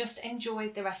just enjoy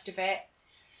the rest of it.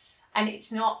 And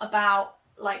it's not about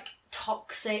like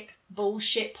toxic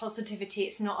bullshit positivity.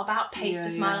 It's not about paste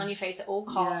a smile on your face at all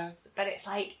costs. But it's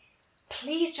like,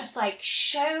 please just like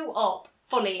show up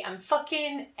fully and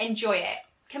fucking enjoy it.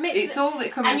 Commit it's to all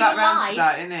that comes back round to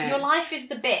that, isn't it? Your life is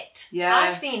the bit. Yeah.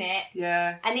 I've seen it.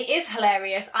 Yeah. And it is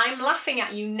hilarious. I'm laughing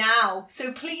at you now.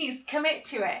 So please commit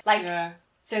to it. Like,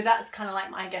 so that's kind of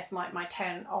like, I guess, my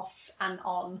turn off and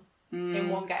on in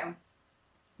one go.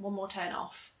 One more turn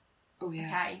off. Oh, yeah.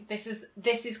 Okay.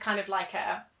 This is kind of like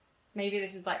maybe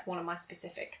this is like one of my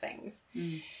specific things.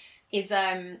 Is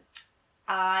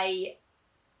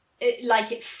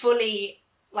it fully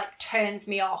like turns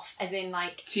me off, as in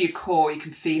like to your core, you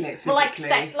can feel it physically.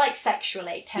 Well, like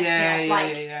sexually it turns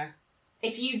me off.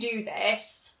 If you do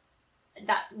this, I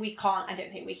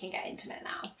don't think we can get intimate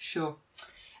now. Sure.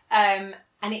 And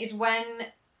it is when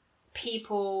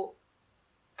people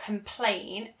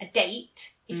complain,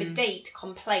 if a date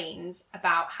complains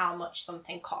about how much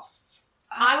something costs.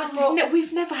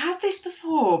 We've never had this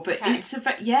before, but it's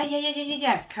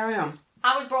yeah. Carry on.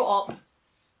 I was brought up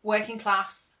working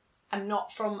class. I'm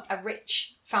not from a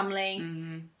rich family.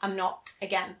 I'm not,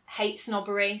 again, hate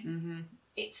snobbery.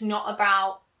 It's not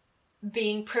about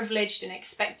being privileged and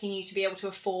expecting you to be able to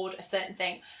afford a certain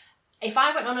thing. If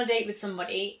I went on a date with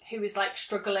somebody who was like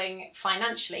struggling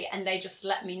financially and they just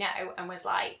let me know and was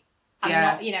like,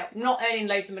 I'm not earning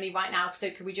loads of money right now, so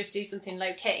could we just do something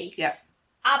low key? Yeah.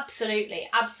 Absolutely,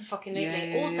 absolutely.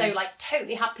 Yeah. Also, like,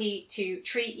 totally happy to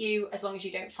treat you as long as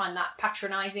you don't find that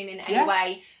patronising in any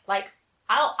way. Like,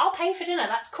 I'll pay for dinner.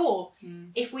 That's cool.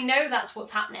 If we know that's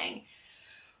what's happening.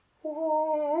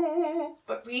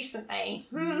 But recently,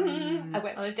 I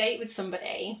went on a date with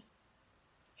somebody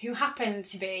who happened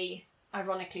to be,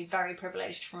 ironically, very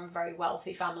privileged from a very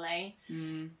wealthy family.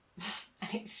 And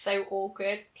it was so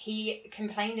awkward. He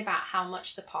complained about how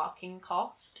much the parking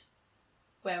cost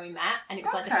where we met, and it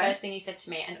was like the first thing he said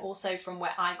to me. And also from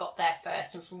where I got there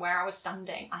first and from where I was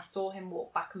standing, I saw him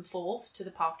walk back and forth to the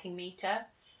parking meter,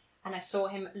 and I saw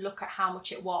him look at how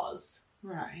much it was.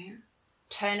 Right.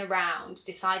 Turn around,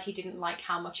 decide he didn't like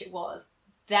how much it was.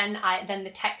 Then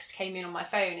the text came in on my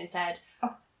phone and said,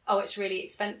 oh, it's really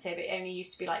expensive. It only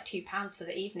used to be like £2 for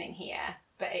the evening here,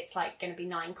 but it's like going to be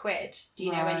 £9. Do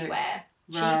you know anywhere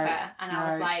cheaper? And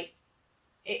I was like,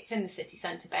 it's in the city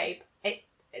centre, babe.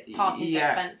 Parking's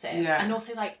expensive. Yeah. And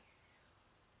also, like,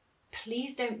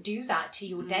 please don't do that to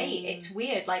your date. It's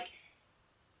weird. Like,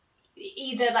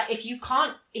 either like if you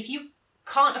can't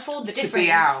afford the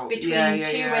difference between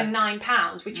 £2 and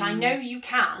 £9, which I know you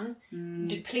can,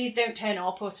 please don't turn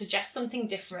up or suggest something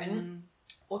different,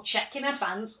 or check in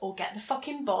advance, or get the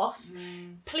fucking bus.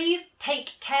 Please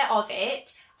take care of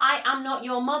it. I am not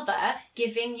your mother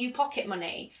giving you pocket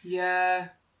money. Yeah.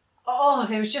 Oh,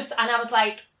 there was just, and I was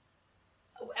like,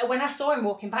 when I saw him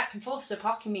walking back and forth to the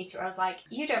parking meter, I was like,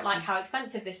 you don't like how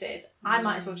expensive this is. I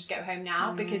might as well just go home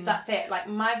now, because that's it. Like,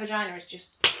 my vagina is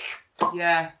just...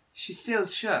 Yeah. She's still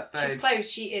shut, babes. She's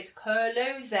closed. She is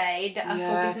closed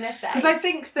for business. Because I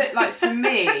think that, like, for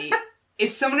me,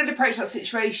 if someone had approached that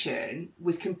situation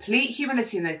with complete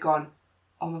humility and they'd gone,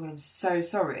 oh my God, I'm so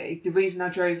sorry. The reason I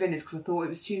drove in is because I thought it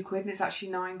was £2 and it's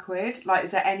actually £9. Like, is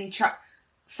there any chat?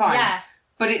 Fine. Yeah.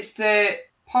 But it's the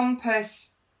pompous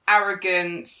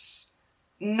arrogance,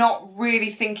 not really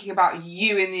thinking about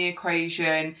you in the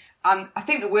equation. And I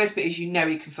think the worst bit is he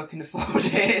can fucking afford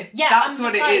it. Yeah, that's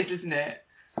what it is, isn't it?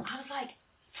 I was like,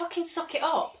 fucking suck it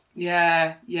up.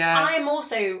 Yeah. I am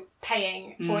also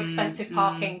paying for expensive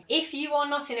parking. If you are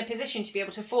not in a position to be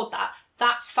able to afford that,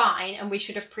 that's fine, and we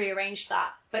should have prearranged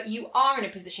that. But you are in a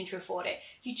position to afford it.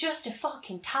 You're just a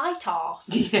fucking tight arse.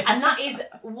 Yeah. And that is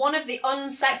one of the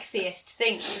unsexiest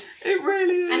things. It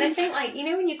really is. And I think, like, you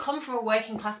know, when you come from a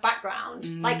working class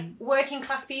background, like, working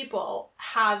class people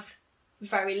have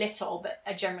very little, but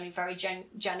are generally very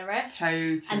generous.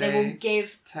 Totally. And they will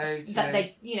give that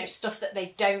they, stuff that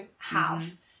they don't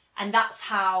have. And that's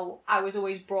how I was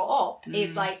always brought up,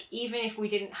 is like, even if we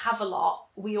didn't have a lot,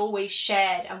 we always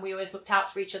shared and we always looked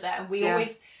out for each other, and we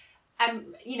always,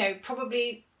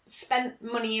 probably spent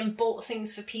money and bought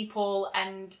things for people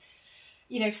and,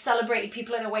 celebrated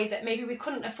people in a way that maybe we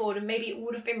couldn't afford, and maybe it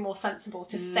would have been more sensible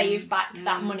to save back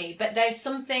that money. But there's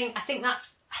something, I think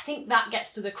that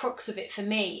gets to the crux of it for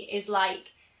me, is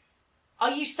like,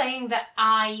 are you saying that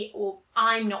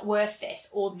I'm not worth this,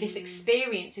 or this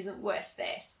experience isn't worth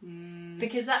this?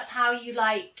 Because that's how you,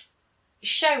 like,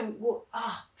 show,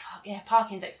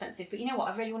 parking's expensive, but you know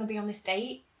what? I really want to be on this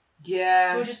date.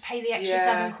 Yeah. So we'll just pay the extra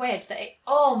 £7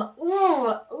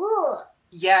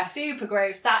 super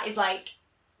gross. That is, like,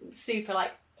 super,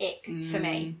 like, ick for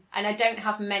me. And I don't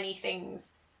have many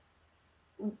things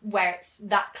where it's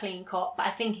that clean cut, but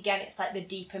I think, again, it's like the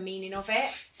deeper meaning of it.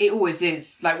 It always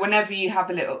is. Like, whenever you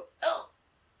have a little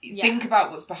think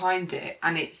about what's behind it,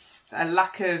 and it's a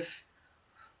lack of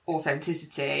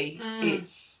authenticity.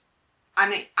 It's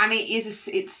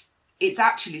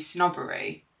actually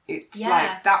snobbery. It's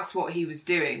like, that's what he was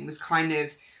doing, was kind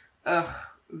of,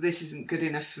 this isn't good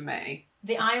enough for me.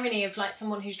 The irony of, like,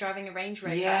 someone who's driving a Range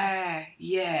Rover.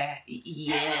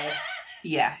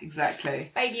 Yeah,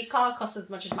 exactly. Babe, your car costs as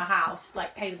much as my house.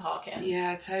 Like, pay the parking.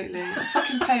 Yeah, totally.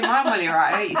 Fucking pay mine while you're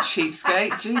at it, you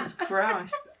cheapskate. Jesus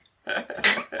Christ.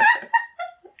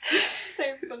 So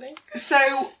funny.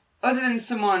 So, other than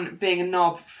someone being a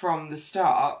knob from the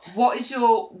start, what is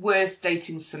your worst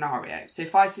dating scenario? So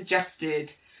if I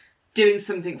suggested doing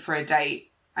something for a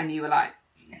date and you were like,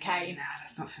 okay, nah,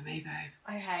 that's not for me,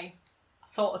 babe. Okay. I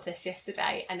thought of this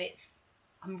yesterday and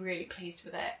I'm really pleased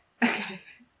with it. Okay.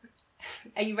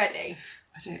 Are you ready?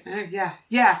 I don't know.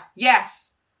 Yeah. Yes.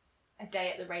 A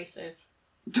day at the races.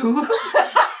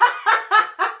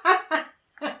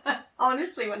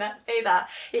 Honestly, when I say that,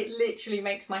 it literally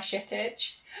makes my shit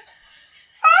itch.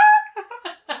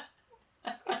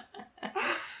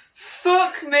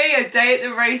 Fuck me, a day at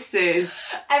the races.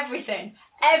 Everything.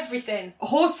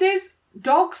 Horses?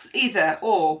 Dogs? Either.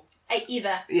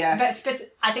 Either. Yeah. But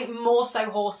I think more so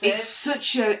horses.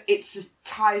 It's a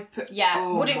type. Yeah.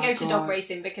 Oh, wouldn't go to dog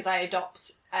racing because I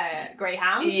adopt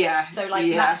greyhounds. Yeah. So, like,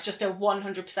 that's just a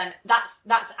 100%.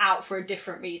 That's out for a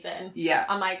different reason. Yeah.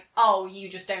 I'm like, you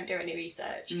just don't do any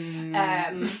research. She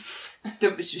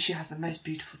has the most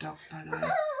beautiful dogs, by the way.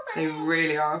 They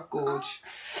really are gorge.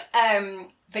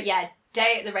 But yeah,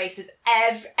 day at the races,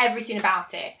 everything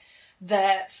about it.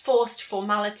 The forced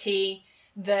formality,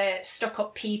 the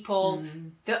stuck-up people,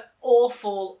 the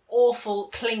awful,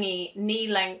 clingy,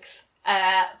 knee-length,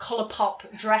 colour pop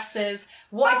dresses.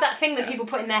 What is that thing that people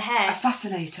put in their hair? A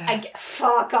fascinator.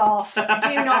 Fuck off. Do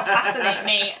not fascinate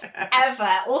me.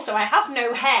 Ever. Also, I have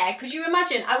no hair. Could you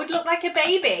imagine? I would look like a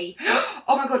baby.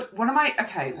 Oh my God. One of my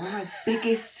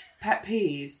biggest pet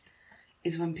peeves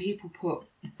is when people put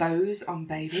bows on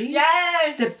babies.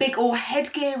 Yes! The big or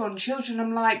headgear on children.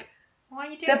 I'm like, why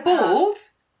are you doing they're that? bald.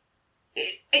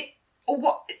 It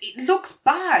looks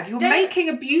bad. You're making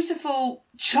a beautiful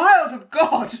child of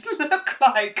God look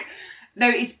like... No,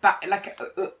 it's bad. Like...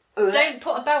 Don't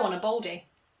put a bow on a baldy.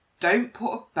 Don't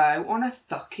put a bow on a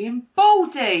fucking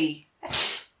baldy.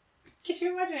 Could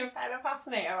you imagine if I had a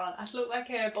fascinator on? I'd look like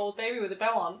a bald baby with a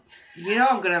bow on. You know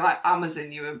I'm going to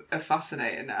Amazon you a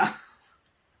fascinator now.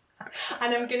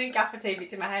 And I'm going to gaffer tape it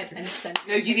to my head and send it.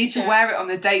 No, you need to wear it on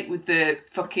the date with the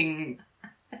fucking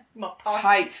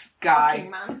tight guy.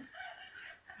 Man.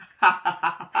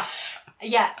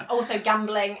 Yeah, also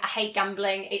gambling. I hate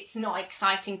gambling. It's not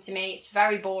exciting to me. It's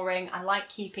very boring. I like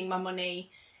keeping my money.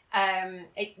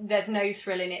 There's no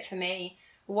thrill in it for me.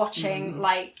 Watching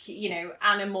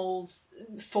animals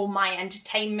for my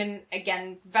entertainment,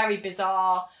 again, very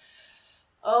bizarre.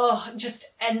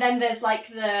 And then there's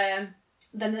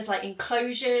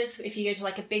enclosures if you go to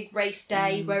like a big race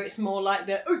day where it's more like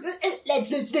the let's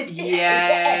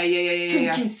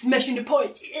drinking, smashing the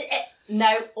points.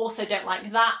 No, also don't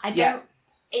like that.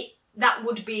 That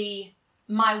would be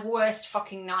my worst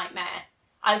fucking nightmare.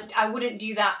 I wouldn't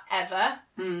do that ever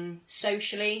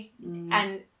socially,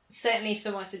 and certainly if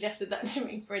someone suggested that to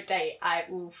me for a date,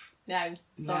 no,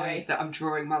 sorry. No, that I'm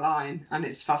drawing my line, and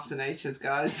it's fascinators,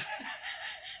 guys.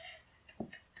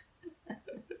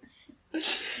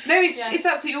 No, it's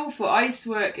absolutely awful. I used to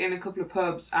work in a couple of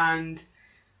pubs, and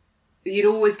you'd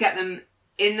always get them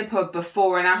in the pub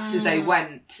before and after they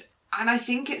went. And I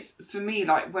think it's, for me,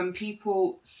 like when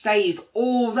people save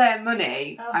all their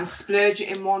money and splurge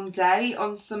it in one day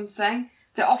on something,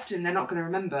 that often they're not going to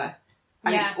remember.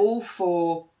 And it's all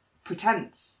for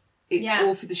pretense. It's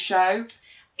all for the show.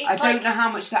 I don't know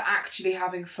how much they're actually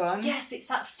having fun. Yes, it's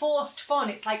that forced fun.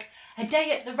 It's like a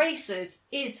day at the races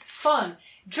is fun.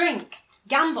 Drink,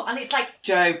 gamble, and it's like...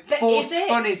 Joe, forced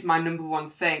fun is my number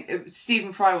one thing.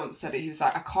 Stephen Fry once said it. He was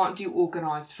like, I can't do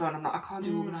organised fun. I'm like, I can't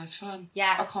do organised fun.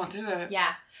 Yes. I can't do it.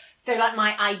 Yeah. So like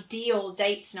my ideal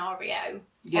date scenario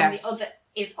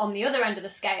on the other end of the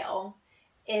scale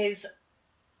is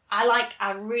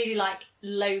I really like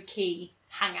low-key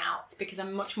hangouts because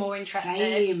I'm much more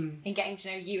interested in getting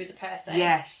to know you as a person.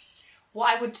 Yes.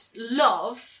 What I would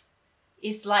love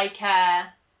is like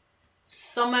a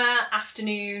summer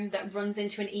afternoon that runs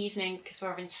into an evening because we're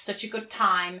having such a good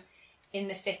time in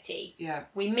the city. Yeah.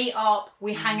 We meet up,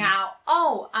 we hang out.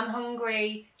 Oh, I'm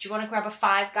hungry. Do you want to grab a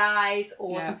Five Guys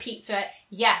or some pizza?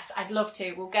 Yes, I'd love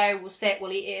to. We'll go, we'll sit,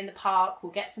 we'll eat it in the park,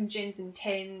 we'll get some gins and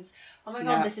tins. Oh my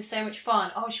God, this is so much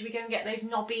fun. Oh, should we go and get those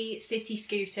knobby city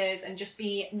scooters and just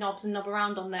be knobs and knob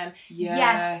around on them?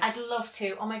 Yes, I'd love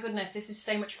to. Oh my goodness, this is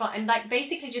so much fun. And like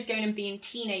basically just going and being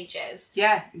teenagers.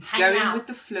 Yeah, going out with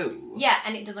the flow. Yeah,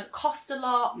 and it doesn't cost a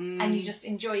lot and you just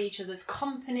enjoy each other's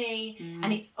company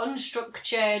and it's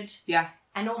unstructured. Yeah.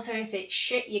 And also if it's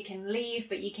shit, you can leave,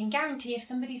 but you can guarantee if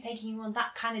somebody's taking you on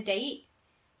that kind of date,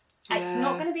 it's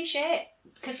not going to be shit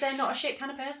because they're not a shit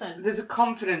kind of person. There's a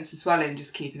confidence as well in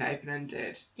just keeping it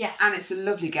open-ended. Yes. And it's a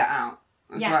lovely get out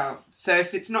as well. So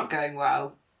if it's not going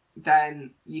well,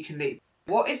 then you can leave.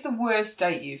 What is the worst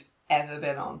date you've ever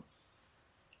been on?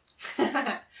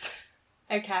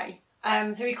 Okay.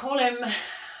 So we call him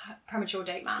Premature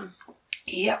Date Man.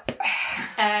 Yep.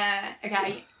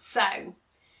 Okay. So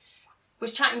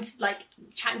was chatting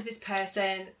to this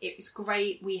person. It was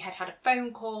great. We had a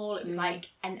phone call. It was like,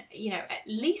 at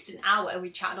least an hour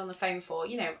we chatted on the phone for.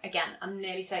 Again, I'm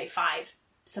nearly 35.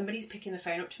 Somebody's picking the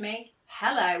phone up to me.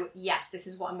 Hello. Yes, this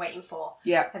is what I'm waiting for.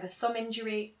 Yeah. I have a thumb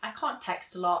injury. I can't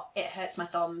text a lot. It hurts my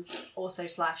thumbs. Also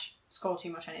 / scroll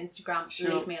too much on Instagram.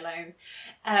 Sure. Leave me alone.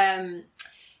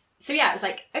 So yeah, it was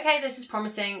like, okay, this is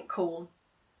promising. Cool.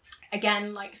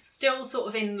 Again, like still sort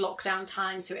of in lockdown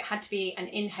time, so it had to be an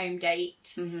in-home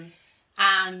date. Mm-hmm.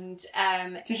 And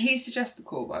did he suggest the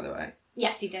call, by the way?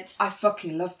 Yes, he did. I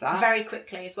fucking love that. Very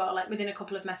quickly as well, like within a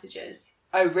couple of messages.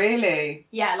 Oh, really?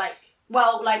 Yeah,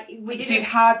 we did. So you'd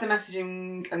had the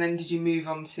messaging, and then did you move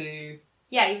on to?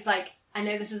 Yeah, he was like, I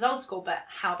know this is old school, but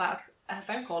how about a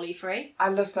phone call? Are you free? I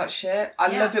love that shit.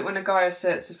 I love it when a guy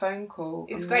asserts a phone call.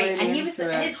 It was great, really, and he was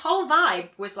his whole vibe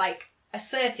was like,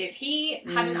 assertive. He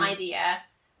had an idea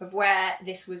of where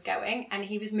this was going, and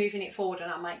he was moving it forward,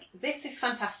 and I'm like, this is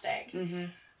fantastic.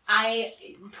 I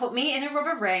put me in a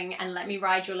rubber ring and let me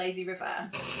ride your lazy river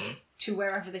to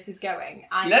wherever this is going.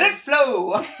 Let it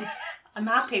flow. I'm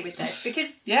happy with this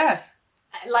because,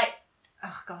 like,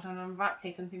 oh God, I'm about to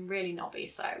say something really knobby,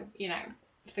 so, you know,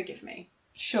 forgive me.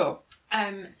 Sure.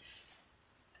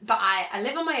 But I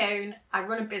live on my own. I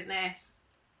run a business.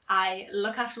 I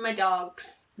look after my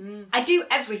dogs. I do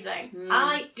everything.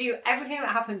 I do everything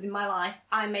that happens in my life.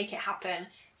 I make it happen.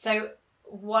 So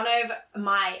one of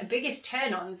my biggest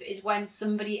turn-ons is when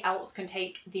somebody else can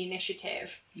take the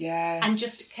initiative. Yes. And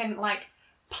just can, like,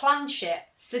 plan shit,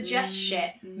 suggest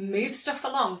shit, move stuff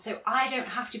along. So I don't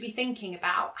have to be thinking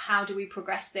about how do we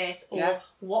progress this, or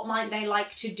what might they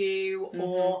like to do,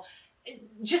 or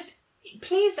just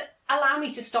please allow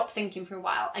me to stop thinking for a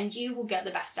while, and you will get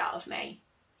the best out of me.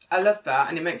 I love that,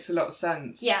 and it makes a lot of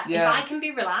sense. Yeah. If I can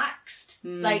be relaxed,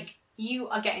 like, you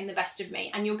are getting the best of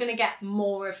me, and you're going to get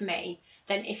more of me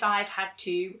than if I've had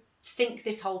to think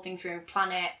this whole thing through and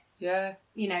plan it. Yeah.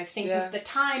 You know, think of the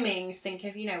timings, think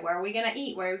of, you know, where are we going to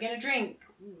eat, where are we going to drink,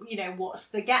 you know, what's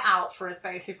the get out for us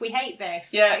both if we hate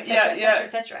this, etc.,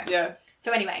 etc. Yeah.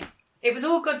 So anyway, it was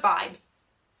all good vibes.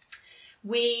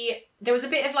 There was a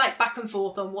bit of, like, back and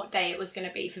forth on what day it was going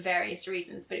to be for various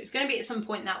reasons, but it was going to be at some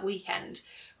point that weekend.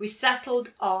 We settled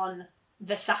on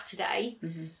the Saturday.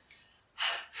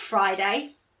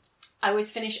 Friday. I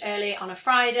always finish early on a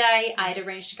Friday. I had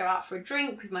arranged to go out for a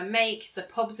drink with my mate because the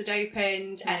pubs had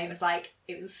opened, and it was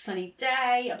a sunny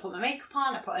day. I put my makeup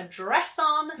on, I put a dress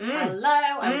on. Hello,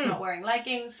 I was not wearing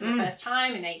leggings for the first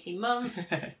time in 18 months.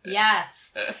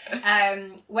 Yes.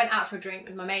 Went out for a drink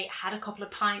with my mate, had a couple of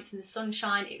pints in the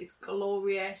sunshine. It was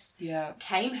glorious. Yeah.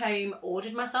 Came home,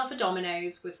 ordered myself a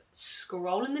Domino's, was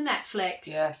scrolling the Netflix.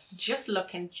 Yes. Just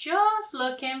looking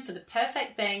for the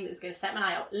perfect thing that was going to set my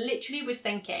night up. Literally was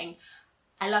thinking,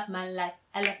 I love my life.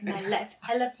 I love my life.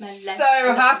 I love my life.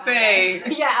 So happy.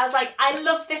 Yeah, I was like, I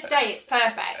love this day. It's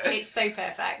perfect. It's so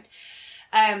perfect.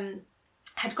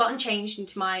 Had gotten changed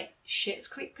into my Schitt's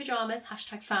Creek pyjamas,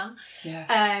 #fan.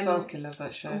 Yes, fucking love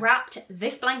that show. Wrapped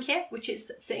this blanket, which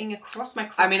is sitting across my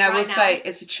crotch. I mean, I will say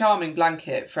it's a charming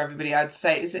blanket for everybody. I'd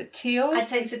say, is it teal? I'd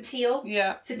say it's a teal.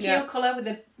 Yeah. It's a teal colour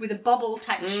with a bubble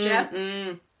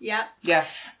texture. Yeah. Yeah.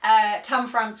 Tam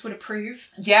France would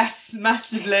approve. Yes,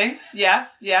 massively. Yeah.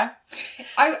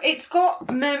 It's got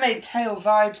a mermaid tail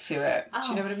vibe to it. Do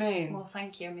you know what I mean? Well,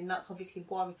 thank you. I mean, that's obviously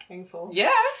what I was going for. Yeah.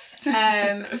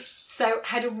 So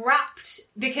had wrapped,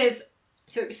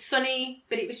 so it was sunny,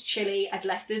 but it was chilly. I'd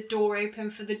left the door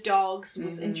open for the dogs,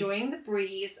 was enjoying the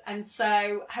breeze, and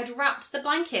so had wrapped the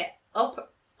blanket up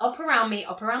around me,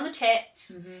 up around the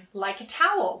tits, like a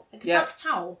towel, like a bath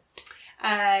towel.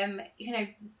 You know,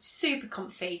 super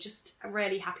comfy, just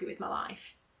really happy with my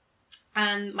life.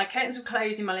 And my curtains were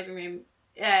closed in my living room,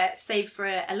 save for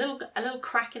a little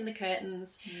crack in the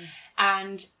curtains.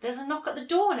 And there's a knock at the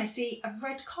door, and I see a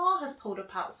red car has pulled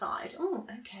up outside. Oh,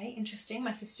 okay, interesting. My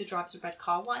sister drives a red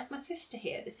car. Why is my sister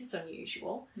here? This is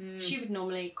unusual. She would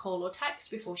normally call or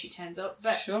text before she turns up,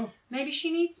 but maybe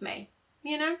she needs me,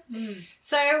 you know?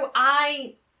 So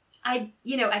I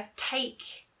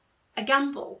take a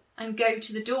gamble and go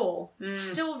to the door,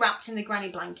 still wrapped in the granny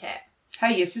blanket.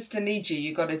 Hey, your sister needs you.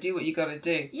 You got to do what you got to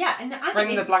do. Yeah, and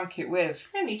bring the blanket with.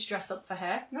 I don't need to dress up for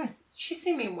her. No, she's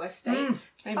seen me in worse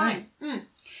states. It's fine.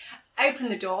 Open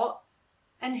the door,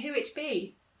 and who it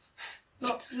be?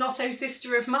 Not oh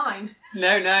sister of mine.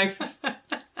 No.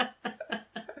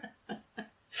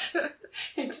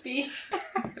 It'd be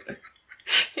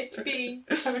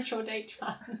a mature date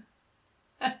man.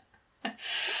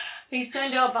 He's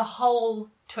turned up a whole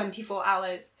 24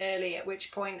 hours early, at which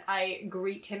point I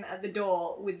greet him at the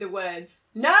door with the words,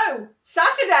 "No!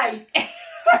 Saturday!"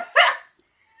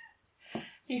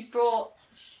 He's brought,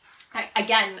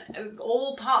 again,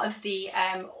 all part of the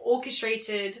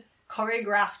orchestrated,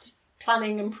 choreographed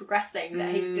planning and progressing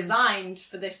that he's designed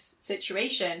for this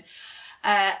situation.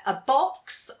 A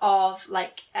box of,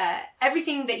 like,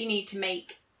 everything that you need to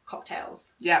make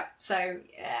cocktails. Yeah. So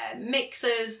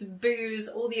mixers, booze,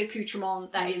 all the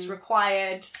accoutrement that is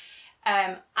required.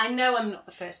 I know I'm not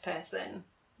the first person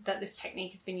that this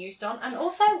technique has been used on, and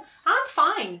also I'm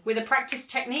fine with a practice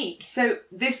technique. So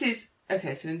this is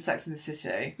so in Sex and the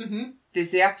City,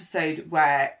 there's the episode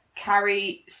where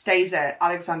Carrie stays at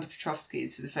Alexander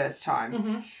Petrovsky's for the first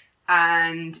time,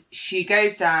 and she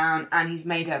goes down, and he's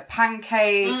made her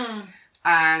pancakes.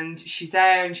 And she's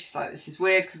there, and she's like, this is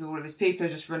weird because all of his people are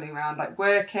just running around, like,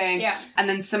 working. Yeah. And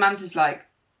then Samantha's like,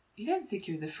 you don't think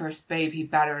you're the first babe he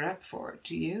battered up for,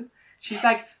 do you? She's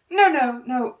like,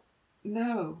 no.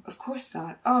 No, of course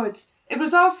not. Oh, it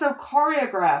was also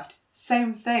choreographed.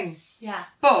 Same thing. Yeah.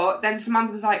 But then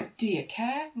Samantha was like, do you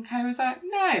care? And Carrie was like,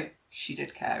 no. She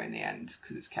did care in the end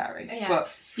because it's Carrie. Yeah,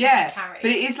 but Carrie.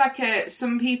 But it is like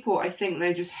some people, I think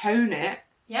they just hone it.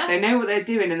 Yeah. They know what they're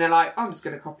doing and they're like, I'm just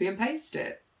going to copy and paste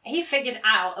it. He figured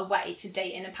out a way to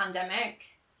date in a pandemic.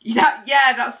 Yeah,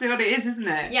 that's what it is, isn't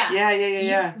it? Yeah.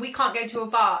 Yeah. We can't go to a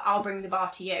bar, I'll bring the bar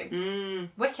to you.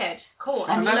 Wicked. Cool.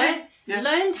 And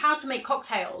learned how to make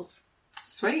cocktails.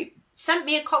 Sweet. Sent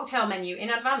me a cocktail menu in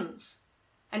advance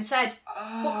and said,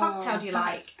 what cocktail do you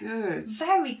like? That's good.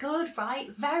 Very good, right?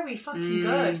 Very fucking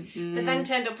good. But then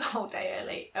turned up a whole day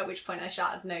early, at which point I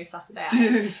shouted no Saturday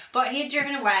out. But he had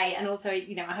driven away, and also,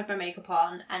 I had my makeup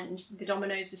on and the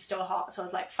Domino's was still hot, so I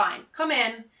was like, fine, come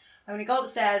in. I'm going to go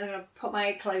upstairs, I'm going to put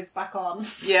my clothes back on.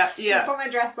 Yeah. Put my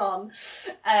dress on.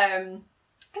 And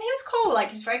he was cool,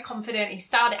 like, he's very confident. He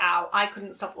started out, I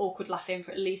couldn't stop awkward laughing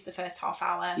for at least the first half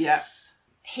hour. Yeah.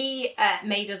 He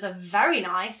made us a very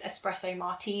nice espresso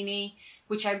martini,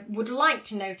 which I would like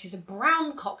to note is a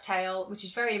brown cocktail, which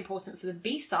is very important for the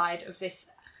B-side of this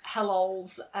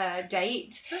Hellol's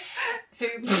date. So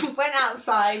we went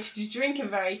outside to drink a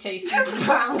very tasty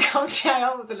brown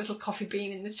cocktail with a little coffee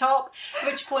bean in the top,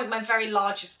 at which point my very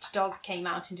largest dog came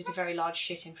out and did a very large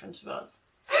shit in front of us.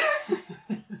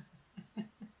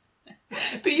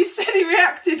 But you said he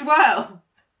reacted well.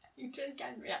 He did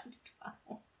again reacted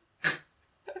well.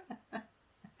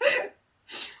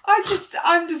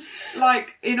 I'm just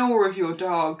like in awe of your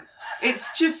dog.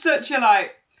 It's just such a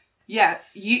like, yeah,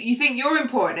 you think you're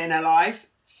important in her life.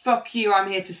 Fuck you, I'm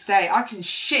here to stay. I can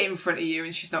shit in front of you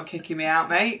and she's not kicking me out,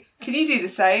 mate. Can you do the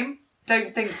same?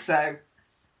 Don't think so.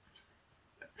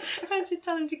 I had to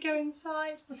tell him to go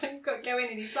inside. I was like, you've got to go in,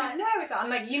 and he's like, no. I'm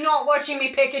like, you're not watching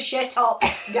me pick a shit up.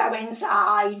 Go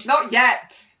inside. Not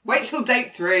yet. Wait till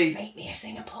date 3. Make me a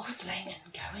Singapore sling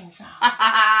and go inside.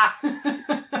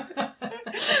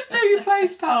 Know your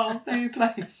place, pal. Know your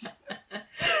place.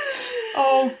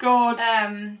 Oh, God.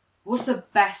 What's the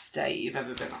best date you've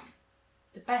ever been on?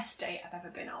 The best date I've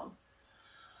ever been on?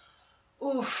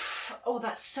 Oof. Oh,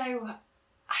 that's so...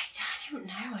 I don't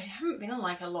know. I haven't been on,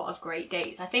 like, a lot of great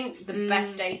dates. I think the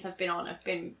best dates I've been on have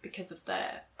been because of the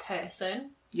person.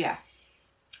 Yeah.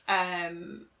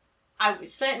 I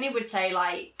certainly would say,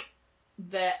 like,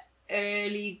 the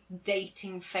early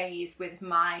dating phase with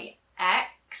my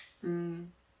ex,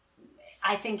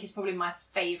 I think is probably my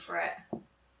favourite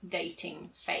dating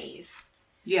phase.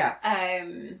 Yeah.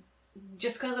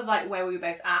 Just because of, like, where we were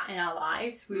both at in our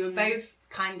lives. We were both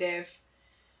kind of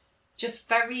just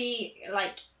very,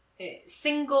 like,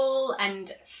 single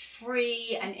and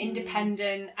free and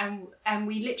independent. And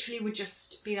we literally would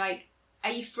just be like,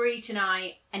 are you free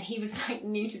tonight? And he was like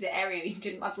new to the area. He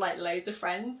didn't have like loads of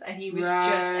friends, and he was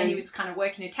he was kind of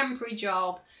working a temporary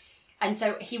job. And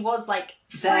so he was like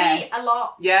free a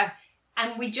lot. Yeah.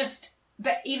 And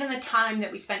but even the time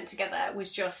that we spent together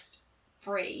was just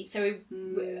free. So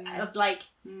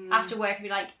after work, I'd be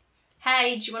like,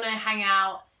 hey, do you want to hang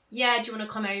out? Yeah, do you want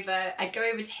to come over? I'd go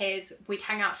over to his, we'd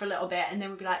hang out for a little bit, and then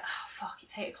we'd be like, oh, fuck,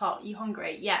 it's 8 o'clock. You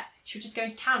hungry? Yeah. Should we just go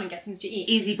into town and get something to eat?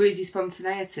 Easy breezy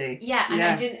spontaneity. Yeah,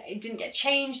 and it didn't get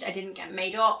changed, I didn't get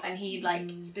made up, and he,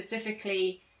 like,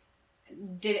 specifically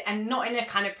did it, and not in a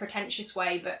kind of pretentious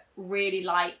way, but really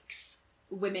likes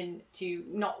women to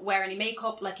not wear any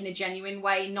makeup, like, in a genuine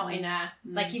way, not in a...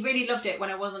 Like, he really loved it when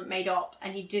I wasn't made up,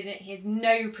 and he has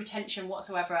no pretension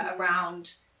whatsoever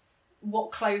around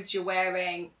what clothes you're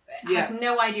wearing, has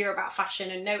no idea about fashion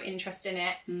and no interest in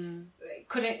it.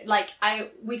 Couldn't, like,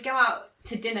 we'd go out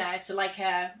to dinner to like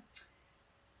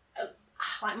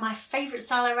like my favourite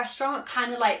style of restaurant,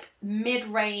 kind of like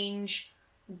mid-range,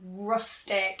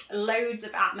 rustic, loads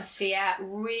of atmosphere,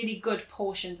 really good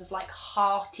portions of like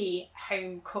hearty,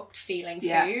 home-cooked feeling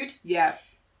food. Yeah.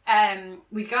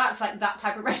 We'd go out to like that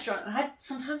type of restaurant, and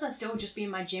sometimes I'd still just be in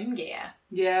my gym gear.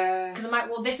 Yeah. Because I'm like,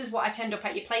 well, this is what I turned up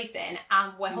at your place in,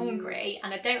 and we're hungry,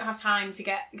 and I don't have time to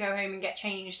go home and get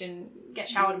changed and get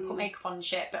showered and put makeup on and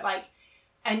shit. But like,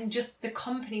 and just the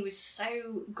company was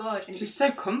so good, and just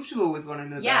so comfortable with one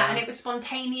another. Yeah, and it was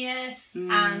spontaneous,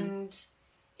 and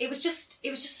it was just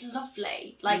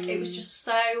lovely. Like it was just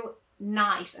so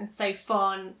nice and so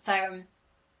fun. So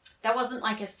there wasn't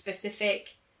like a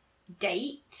specific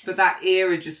date, but that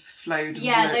era just flowed.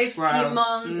 Yeah, those few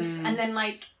months, and then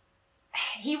like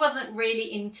he wasn't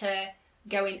really into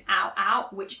going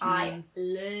out, which I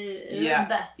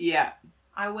love. Yeah,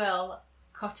 I will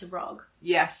cut a rug.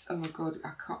 Yes. Oh my god,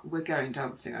 I can't. We're going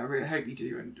dancing. I really hope you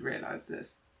do realise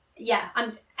this. Yeah,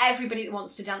 and everybody that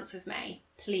wants to dance with me,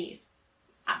 please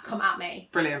come at me.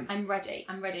 Brilliant. I'm ready.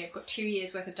 I've got 2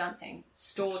 years worth of dancing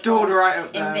stored right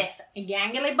up there in this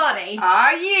gangly body.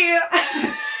 Ah,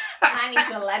 yeah. I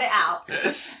need to let it out.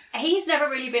 He's never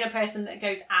really been a person that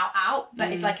goes out,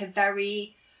 but is like a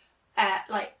very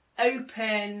like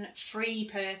open, free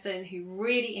person who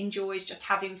really enjoys just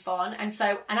having fun. And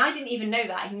I didn't even know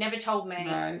that. He never told me,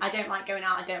 right. I don't like going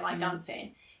out, I don't like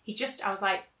dancing. I was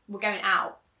like, we're going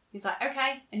out. He's like,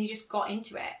 okay. And he just got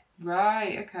into it.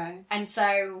 Right, okay. And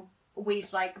so we'd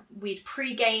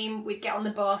pre-game, we'd get on the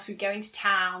bus, we'd go into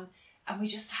town, and we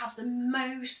just have the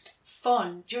most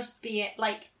fun. Just being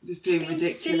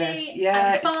ridiculous, silly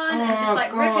yeah, and fun, and just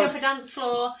like God. ripping up a dance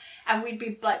floor, and we'd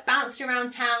be like bouncing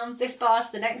around town, this bar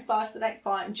to the next bar to the next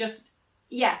bar, and just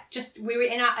we were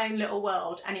in our own little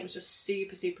world, and it was just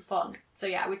super, super fun. So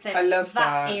yeah, I would say I love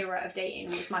that era of dating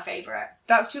was my favourite.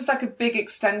 That's just like a big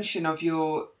extension of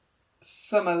your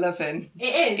summer loving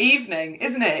evening,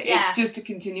 isn't it? Yeah. It's just a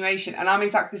continuation, and I'm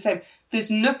exactly the same. There's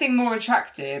nothing more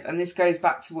attractive, and this goes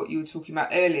back to what you were talking about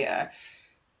earlier,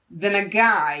 than a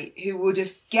guy who will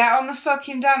just get on the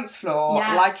fucking dance floor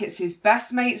like it's his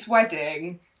best mate's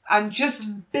wedding and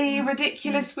just be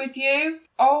ridiculous with you.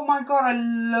 Oh my God, I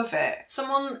love it.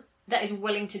 Someone that is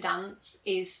willing to dance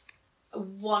is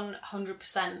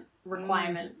 100%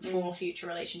 requirement for future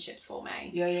relationships for me.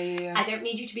 Yeah. I don't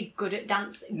need you to be good at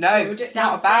dancing. No, it's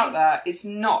not about that. It's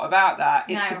not about that.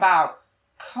 It's about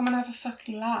come and have a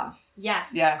fucking laugh.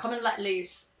 Yeah. Come and let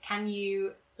loose. Can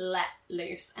you let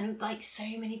loose? And like so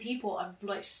many people are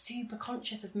like super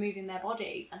conscious of moving their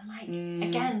bodies. And I'm like,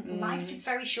 again, life is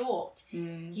very short.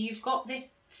 You've got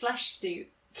this flesh suit.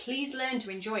 Please learn to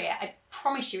enjoy it. I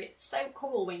promise you, it's so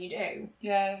cool when you do.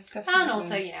 Yeah, definitely. And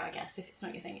also, I guess if it's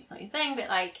not your thing, it's not your thing. But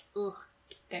like, ugh,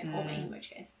 don't call me, in which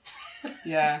case.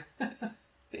 Yeah. But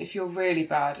if you're really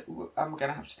bad, I'm going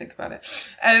to have to think about it.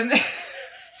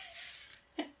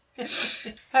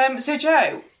 So,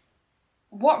 Jo,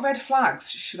 what red flags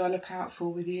should I look out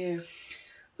for with you?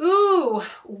 Ooh,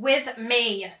 with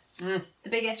me. The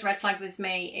biggest red flag with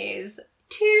me is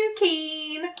too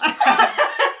keen.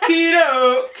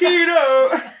 Keto.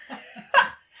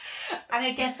 And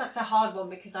I guess that's a hard one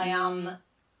because I am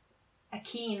a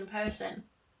keen person.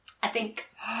 I think...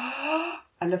 I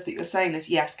love that you're saying this.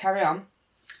 Yes, carry on.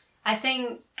 I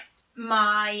think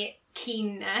my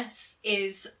keenness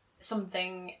is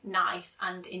something nice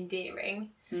and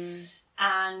endearing.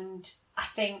 And I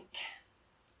think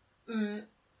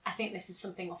this is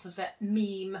something off of a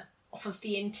meme, off of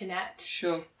the internet.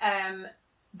 Sure.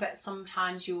 But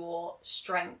sometimes your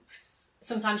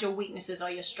weaknesses are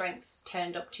your strengths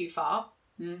turned up too far.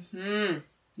 Yeah.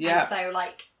 And so,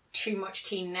 like, too much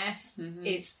keenness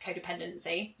is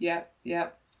codependency. Yeah.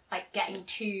 Like, getting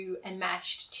too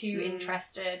enmeshed, too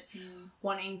interested,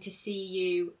 wanting to see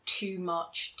you too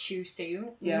much, too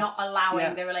soon. Yes. Not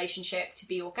allowing the relationship to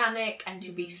be organic and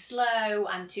to be slow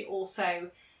and to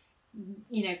also,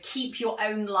 keep your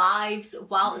own lives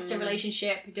whilst a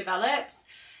relationship develops.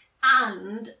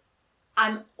 And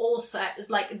I'm also,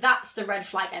 like, that's the red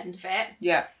flag end of it.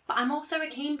 Yeah. But I'm also a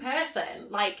keen person.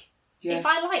 Like, yes. If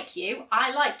I like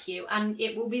you, and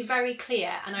it will be very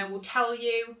clear, and I will tell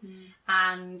you,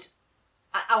 and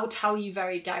I will tell you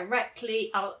very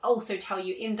directly. I'll also tell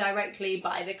you indirectly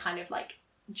by the kind of, like,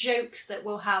 jokes that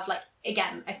we'll have. Like,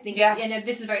 again, I think,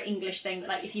 this is a very English thing, but,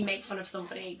 like, if you make fun of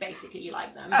somebody, basically you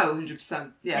like them. Oh,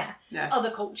 100%. Yeah.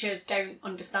 Other cultures don't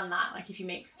understand that. Like, if you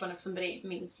make fun of somebody, it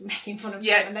means you're making fun of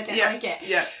them and they don't like it.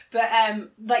 Yeah. But,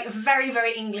 like, a very,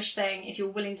 very English thing, if you're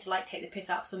willing to, like, take the piss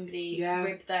out of somebody,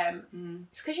 rib them,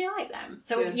 it's because you like them.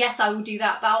 So, yes, I will do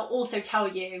that, but I'll also tell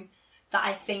you that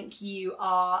I think you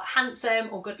are handsome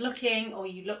or good looking, or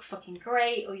you look fucking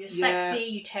great, or you're sexy,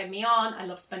 you turn me on, I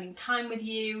love spending time with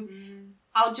you.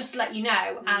 I'll just let you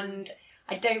know. And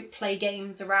I don't play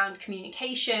games around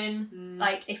communication.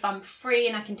 Like, if I'm free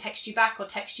and I can text you back,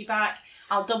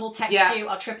 I'll double text you,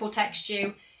 I'll triple text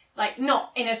you. Like,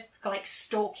 not in a, like,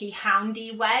 stalky,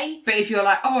 houndy way. But if you're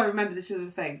like, oh, I remember this other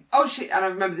thing. Oh, shit, and I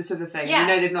remember this other thing. Yeah.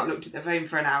 They've not looked at their phone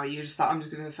for an hour. You're just like, I'm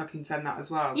just going to fucking send that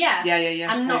as well. Yeah. Yeah,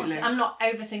 I'm totally. not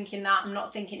overthinking that. I'm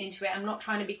not thinking into it. I'm not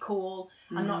trying to be cool.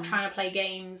 I'm not trying to play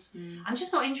games. I'm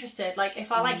just not interested. Like,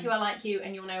 if I like you,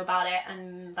 and you'll know about it,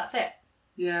 and that's it.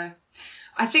 Yeah.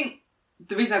 I think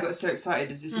the reason I got so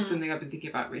excited is this is something I've been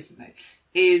thinking about recently,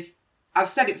 is I've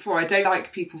said it before, I don't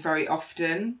like people very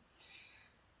often.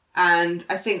 And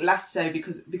I think less so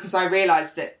because I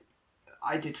realised that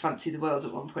I did fancy the world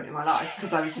at one point in my life,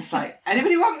 because I was just like,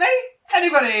 anybody want me?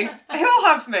 Anybody? Who'll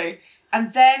have me?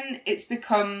 And then it's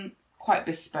become quite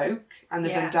bespoke, and the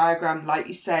Venn diagram, like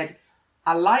you said,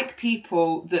 I like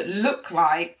people that look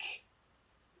like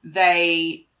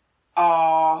they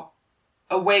are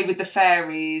away with the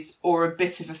fairies or a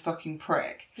bit of a fucking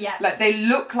prick. Yeah. Like, they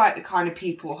look like the kind of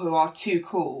people who are too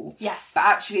cool. Yes. But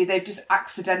actually, they've just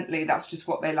accidentally, that's just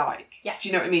what they like. Yes. Do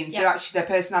you know what I mean? Yeah. So actually, their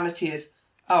personality is,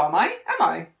 oh, am I? Am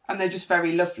I? And they're just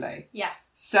very lovely. Yeah.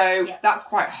 So that's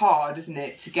quite hard, isn't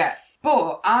it, to get.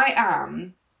 But I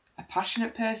am a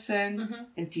passionate person,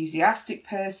 enthusiastic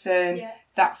person. Yeah.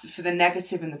 That's for the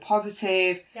negative and the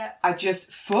positive. Yeah. I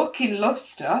just fucking love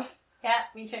stuff. Yeah,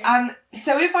 me too. And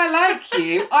so if I like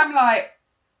you, I'm like,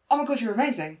 oh my God, you're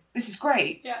amazing. This is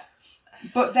great. Yeah.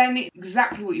 But then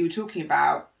exactly what you were talking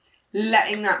about,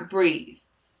 letting that breathe.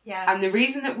 Yeah. And the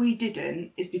reason that we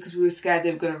didn't is because we were scared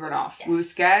they were going to run off. Yes. We were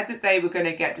scared that they were going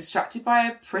to get distracted by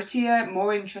a prettier,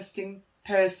 more interesting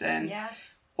person. Yeah.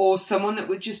 Or someone that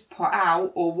would just put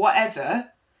out or whatever.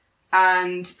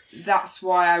 And that's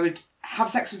why I would have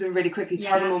sex with them really quickly,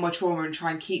 tell them all my trauma and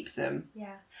try and keep them.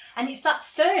 Yeah. And it's that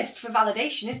thirst for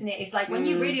validation, isn't it? It's like when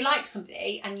you really like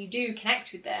somebody and you do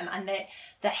connect with them, and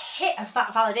the hit of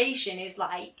that validation is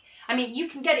like, I mean, you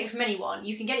can get it from anyone.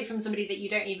 You can get it from somebody that you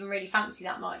don't even really fancy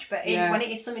that much. But when it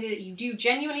is somebody that you do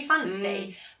genuinely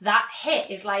fancy, that hit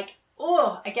is like,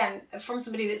 oh, again, from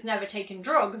somebody that's never taken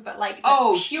drugs, but like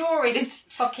the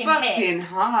purest fucking hit.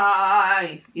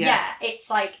 High. Yeah, it's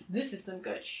like, this is some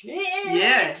good shit.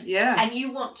 Yeah, yeah. And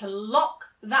you want to lock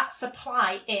that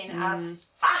supply in as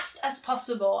fast as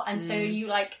possible. And so you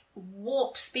like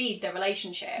warp speed the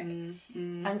relationship.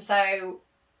 And so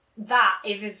that,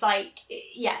 if it's like,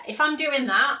 if I'm doing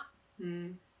that,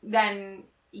 then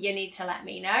you need to let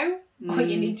me know. Or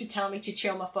you need to tell me to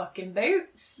chill my fucking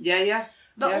boots. Yeah, yeah.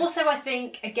 But also I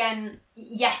think, again,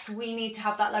 yes, we need to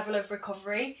have that level of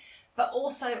recovery, but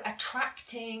also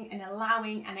attracting and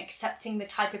allowing and accepting the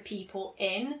type of people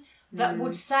in that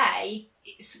would say,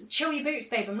 chill your boots,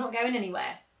 babe, I'm not going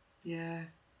anywhere. Yeah,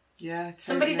 yeah. Totally.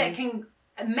 Somebody that can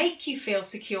make you feel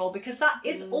secure, because that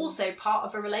is also part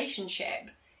of a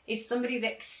relationship, is somebody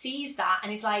that sees that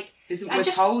and is like... Isn't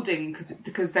withholding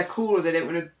because they're cool or they don't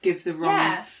want to give the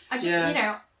wrong... Yeah, you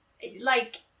know,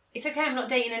 like... It's okay, I'm not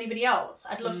dating anybody else.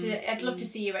 I'd love to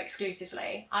see you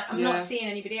exclusively. I'm not seeing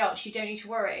anybody else. You don't need to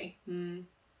worry.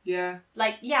 Yeah.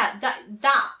 Like,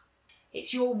 that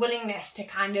it's your willingness to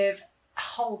kind of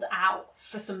hold out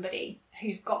for somebody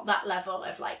who's got that level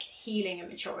of like healing and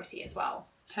maturity as well.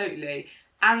 Totally.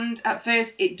 And at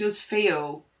first it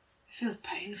feels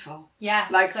painful. Yeah.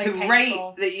 Like so the painful.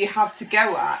 rate that you have to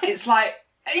go at. It's like,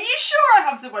 are you sure I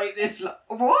have to wait this long?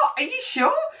 What? Are you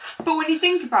sure? But when you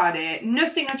think about it,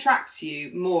 nothing attracts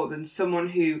you more than someone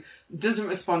who doesn't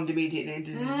respond immediately.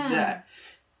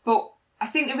 But I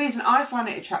think the reason I find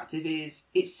it attractive is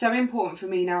it's so important for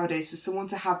me nowadays for someone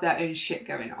to have their own shit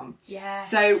going on. Yes.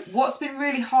 So what's been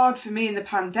really hard for me in the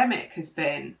pandemic has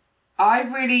been, I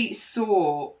really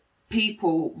saw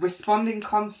people responding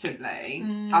constantly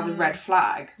as a red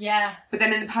flag. Yeah. But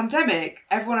then in the pandemic,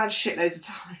 everyone had shitloads of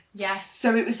time. Yes.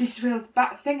 So it was this real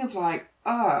thing of like,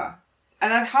 and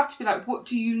I'd have to be like, what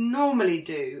do you normally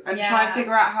do? And try and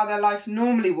figure out how their life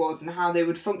normally was and how they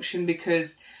would function,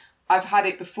 because I've had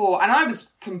it before. And I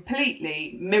was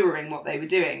completely mirroring what they were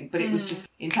doing, but it was just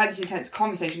intense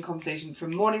conversation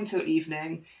from morning till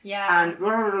evening. Yeah.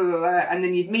 And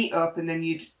then you'd meet up and then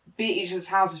you'd be at each other's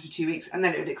houses for 2 weeks and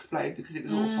then it would explode because it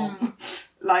was awful.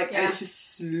 And it's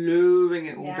just slowing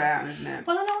it all down, isn't it?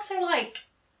 Well, and also like,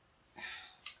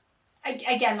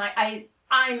 again, like I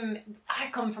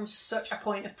come from such a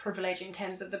point of privilege in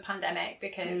terms of the pandemic,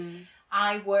 because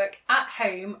I work at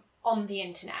home on the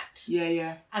internet.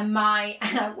 Yeah. And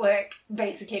I work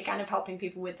basically kind of helping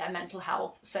people with their mental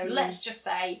health. So let's just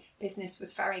say business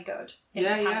was very good in the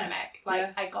pandemic.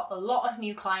 I got a lot of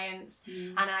new clients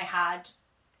and I had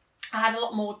a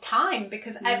lot more time,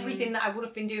 because everything that I would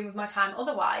have been doing with my time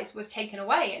otherwise was taken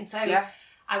away. And so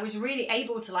I was really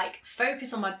able to like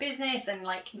focus on my business and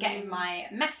like getting my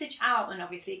message out. And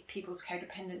obviously people's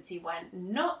codependency went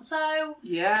not so.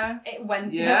 Yeah. It went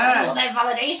all their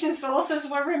validation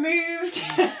sources were removed.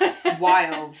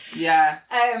 Wild. Yeah.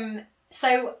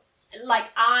 So like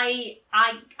I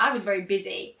was very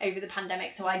busy over the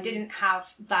pandemic, so I didn't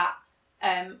have that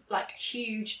like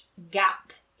huge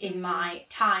gap in my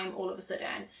time all of a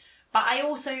sudden. But I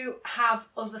also have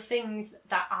other things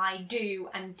that I do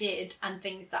and did, and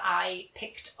things that I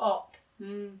picked up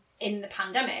in the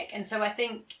pandemic. And so I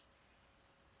think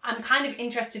I'm kind of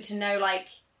interested to know, like,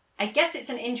 I guess it's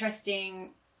an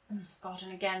interesting, God,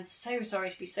 and again, so sorry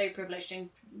to be so privileged, and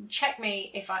check me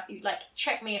if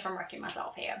I'm wrecking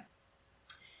myself here.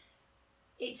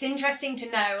 It's interesting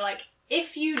to know, like,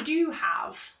 if you do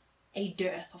have a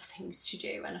dearth of things to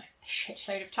do and a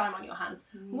shitload of time on your hands,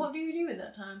 what do you do with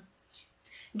that time?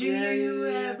 Do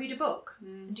you read a book?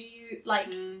 Do you,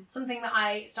 like, something that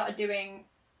I started doing,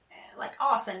 like,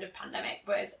 arse end of pandemic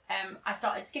was I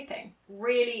started skipping.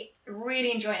 Really,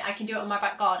 really enjoying it. I can do it on my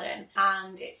back garden,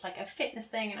 and it's like a fitness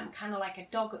thing, and I'm kind of like a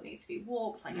dog that needs to be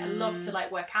walked. Like, I love to,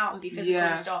 like, work out and be physical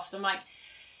and stuff. So I'm like,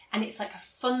 and it's like a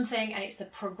fun thing, and it's a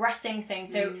progressing thing.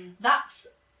 So that's,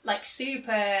 like,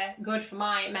 super good for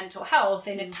my mental health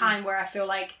in a time where I feel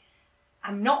like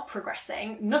I'm not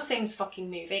progressing, nothing's fucking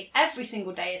moving, every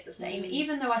single day is the same.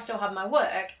 Even though I still have my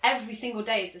work, every single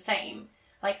day is the same.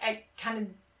 Like, I kind of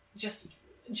just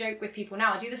joke with people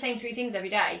now, I do the same 3 things every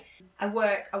day. I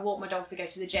work, I walk my dogs, I go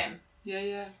to the gym.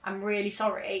 Yeah. I'm really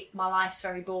sorry, my life's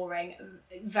very boring.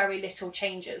 Very little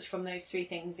changes from those 3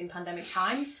 things in pandemic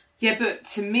times. Yeah, but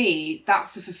to me,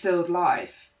 that's a fulfilled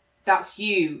life. That's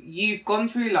you. You've gone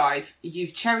through life,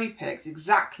 you've cherry-picked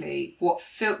exactly what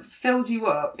fills you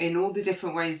up in all the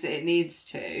different ways that it needs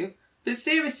to. But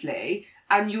seriously,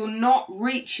 and you're not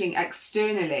reaching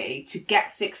externally to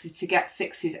get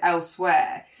fixes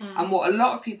elsewhere. And what a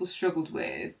lot of people struggled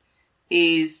with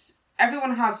is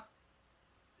everyone has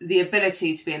the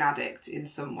ability to be an addict in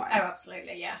some way. Oh,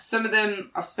 absolutely, yeah. Some of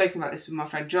them, I've spoken about this with my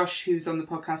friend Josh, who's on the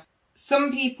podcast.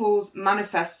 Some people's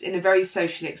manifests in a very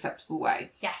socially acceptable way.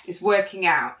 Yes. It's working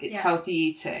out, it's healthy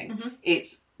eating,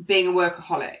 it's being a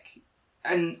workaholic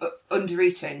and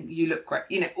under-eating, you look great,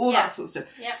 you know, all that sort of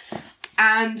stuff. Yeah.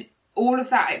 And all of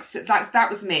that, like, that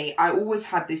was me. I always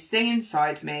had this thing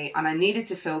inside me and I needed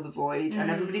to fill the void.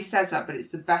 And everybody says that, but it's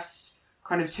the best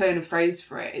kind of turn of phrase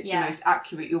for it. It's the most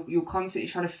accurate. You're constantly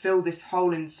trying to fill this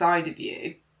hole inside of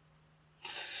you.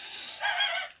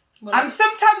 Well, and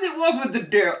sometimes it was with the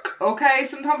dick, okay?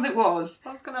 Sometimes it was.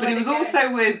 But it was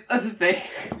also with other things.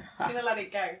 It's going to let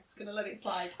it go. It's going to let it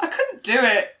slide. I couldn't do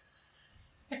it.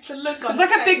 The look on it was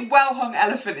like a big well-hung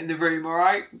elephant in the room, all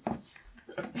right?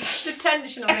 The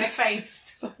tension on your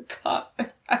face. I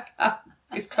can't.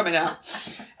 It's coming out.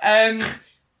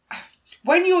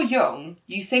 When you're young,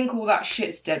 you think all that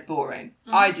shit's dead boring.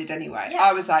 I did anyway. Yeah.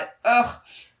 I was like, ugh.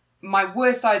 My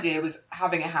worst idea was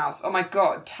having a house. Oh my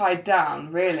God, tied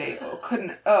down, really? Or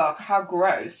couldn't, how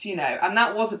gross, you know. And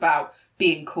that was about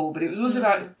being cool, but it was also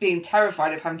about being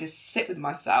terrified of having to sit with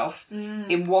myself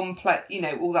in one place, you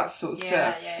know, all that sort of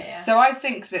stuff. Yeah. So I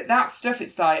think that stuff,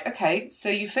 it's like, okay, so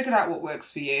you figured out what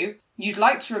works for you. You'd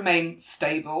like to remain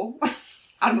stable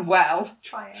and well.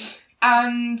 Trying.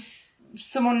 And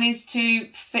someone needs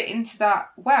to fit into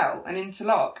that well and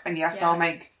interlock. And yes, I'll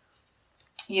make,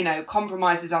 you know,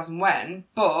 compromises as and when,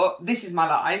 but this is my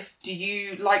life. Do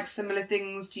you like similar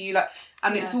things? Do you like...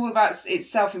 And it's all about, it's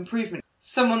self-improvement.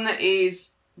 Someone that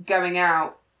is going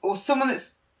out, or someone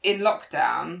that's in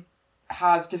lockdown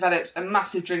has developed a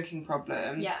massive drinking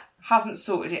problem, hasn't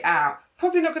sorted it out,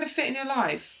 probably not going to fit in your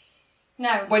life.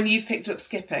 No. When you've picked up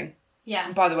skipping. Yeah.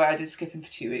 And by the way, I did skipping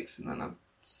for 2 weeks and then I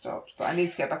stopped, but I need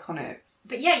to get back on it.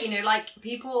 But yeah, you know, like,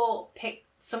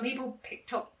 some people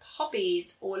picked up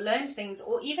hobbies or learned things,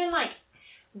 or even like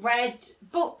read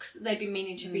books that they've been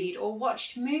meaning to read, or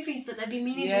watched movies that they've been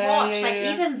meaning to watch.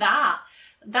 Even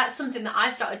that's something that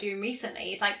I've started doing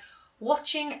recently. It's like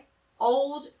watching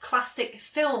old classic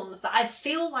films that I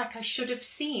feel like I should have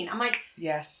seen. I'm like,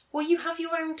 yes. Well, you have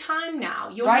your own time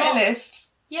now. Write a list.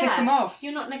 Yeah, tick them off.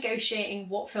 You're not negotiating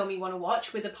what film you want to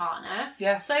watch with a partner.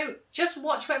 Yeah. So just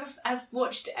watch whatever. I've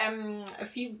watched a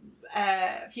few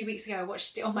weeks ago. I watched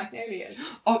Steel Magnolias.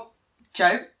 Oh,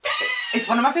 Joe, it's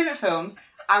one of my favourite films.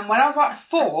 And when I was about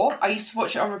 4, I used to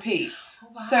watch it on repeat. Oh,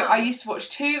 wow. So I used to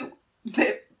watch 2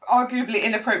 arguably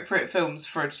inappropriate films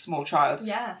for a small child.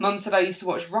 Yeah. Mum said I used to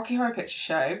watch Rocky Horror Picture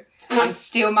Show and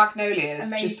Steel Magnolias.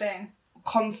 Amazing. Just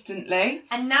constantly.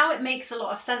 And now it makes a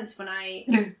lot of sense when I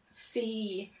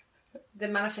see the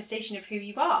manifestation of who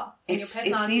you are and your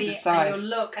personality and your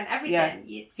look and everything.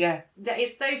 It's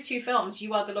those 2 films.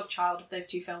 You are the love child of those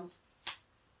 2 films.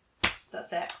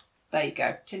 That's it. There you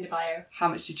go. Tinder bio. How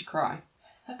much did you cry?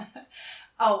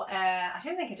 I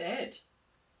don't think I did.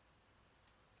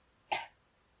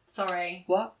 Sorry.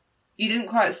 What? You didn't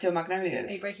cry at Steel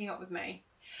Magnolias? Are you breaking up with me?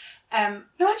 No,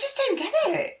 I just don't get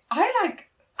it.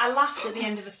 I laughed at the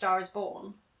end of A Star Is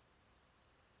Born.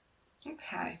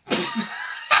 Okay.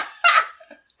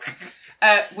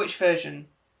 Which version?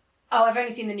 Oh, I've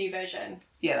only seen the new version.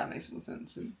 Yeah, that makes more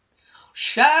sense. And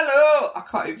shallow! I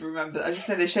can't even remember. I just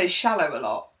know they say shallow a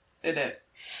lot in it.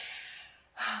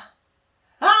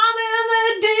 I'm in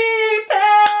the deep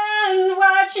end,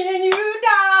 watching you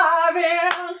dive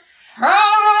in.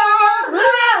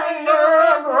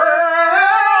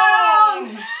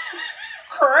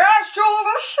 Crash to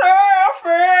the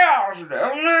surface,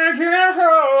 don't make it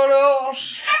hurt us.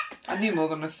 I knew more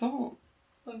than I thought.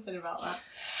 Something about that.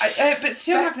 But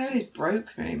Steel Magnolias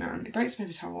broke me, man. It breaks me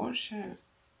every time I watch it.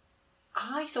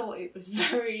 I thought it was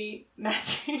very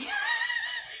messy.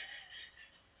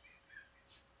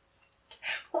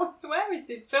 Where is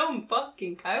the film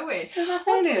fucking going? Steel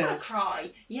What did I Magnolias.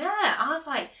 cry? Yeah, I was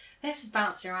like, this is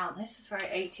bouncing around. This is very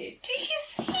 80s. Do you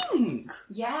think?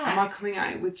 Yeah. Am I coming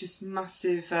at it with just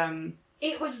massive...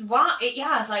 It was what?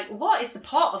 I was like, what is the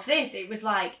plot of this? It was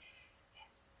like,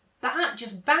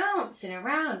 just bouncing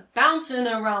around.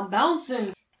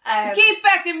 Keep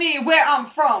backing me where I'm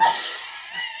from.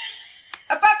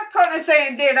 About the corner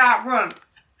saying did I run.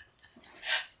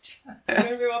 Do you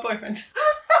remember my boyfriend?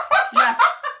 Yes.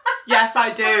 Yes, I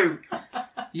do.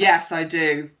 Yes, I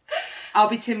do. I'll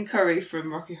be Tim Curry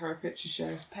from Rocky Horror Picture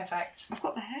Show. Perfect. I've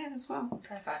got the hair as well.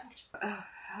 Perfect.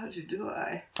 How do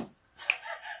I?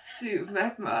 So you've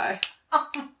met my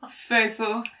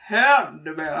faithful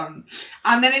handyman.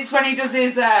 And then it's when he does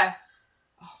his... oh my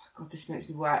God, this makes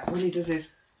me wet. When he does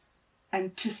his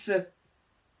anticipation.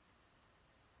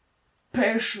 You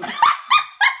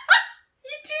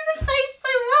do the face so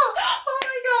well. Oh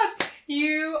my God.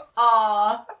 You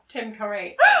are Tim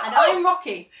Curry. And I'm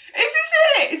Rocky. Is this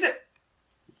it? Is it?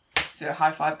 So a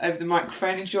high five over the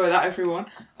microphone. Enjoy that, everyone.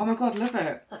 Oh my God, love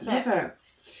it. Love it.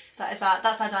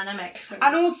 That's our dynamic.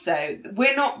 And also,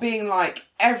 we're not being like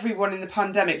everyone in the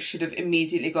pandemic should have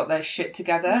immediately got their shit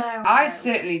together. No. I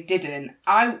certainly didn't.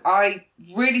 I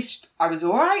was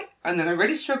all right, and then I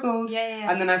really struggled.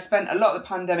 Yeah. And then I spent a lot of the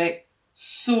pandemic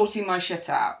sorting my shit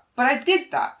out. But I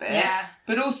did that bit. Yeah.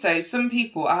 But also, some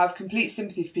people, I have complete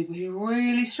sympathy for people who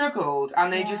really struggled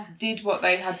and they just did what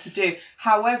they had to do.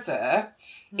 However,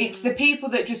 it's the people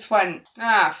that just went,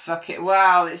 fuck it,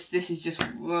 well, this is just,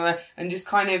 and just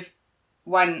kind of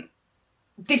went,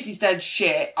 this is dead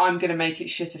shit, I'm going to make it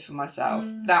shitter for myself.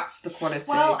 That's the quality.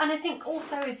 Well, and I think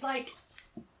also it's like,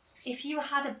 if you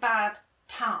had a bad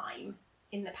time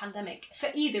in the pandemic, for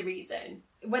either reason,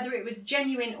 whether it was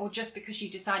genuine or just because you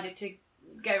decided to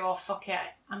go, oh, fuck it,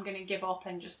 I'm going to give up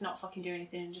and just not fucking do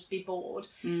anything and just be bored,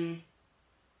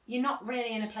 you're not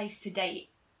really in a place to date.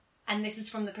 And this is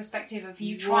from the perspective of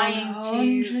you trying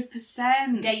 100%.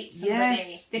 to date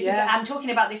somebody. I'm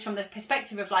talking about this from the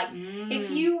perspective of like, if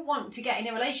you want to get in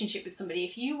a relationship with somebody,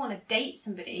 if you want to date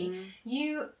somebody,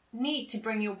 you need to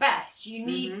bring your best. You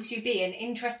need to be an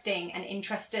interesting and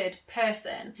interested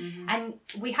person. And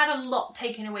we had a lot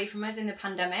taken away from us in the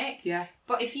pandemic. Yeah.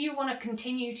 But if you want to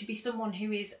continue to be someone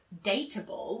who is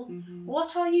dateable,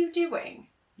 what are you doing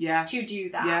to do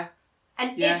that? Yeah.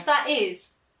 And if that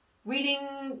is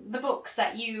reading the books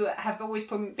that you have always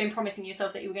been promising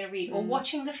yourself that you were going to read, or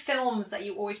watching the films that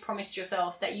you always promised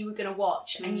yourself that you were going to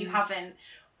watch and you haven't,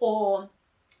 or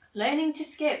learning to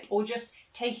skip, or just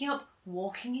taking up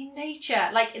walking in nature.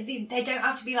 Like, they don't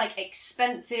have to be like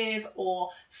expensive or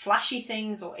flashy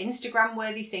things or Instagram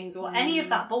worthy things or any of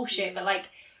that bullshit, but like,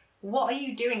 what are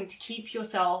you doing to keep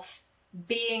yourself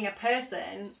being a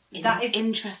person that is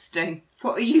interesting?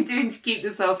 What are you doing to keep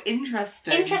yourself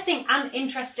interesting? Interesting and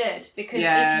interested, because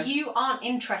if you aren't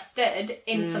interested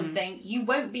in something, you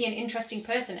won't be an interesting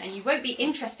person and you won't be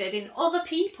interested in other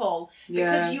people,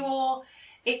 because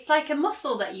it's like a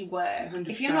muscle that you work. 100%.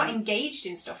 If you're not engaged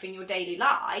in stuff in your daily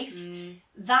life,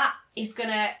 that is going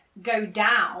to go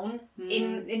down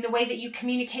in the way that you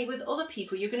communicate with other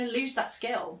people. You're going to lose that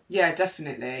skill. Yeah,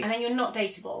 definitely. And then you're not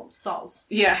dateable. Soz.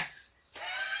 Yeah.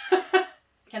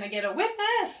 Can I get a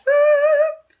witness?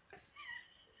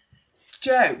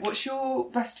 Jo, what's your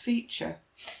best feature?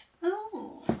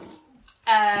 Oh.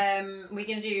 We're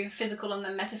going to do physical and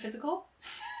then metaphysical.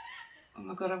 Oh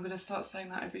my God, I'm going to start saying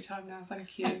that every time now.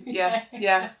 Thank you. Yeah.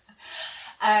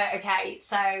 Okay,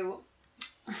 so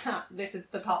this is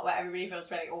the part where everybody feels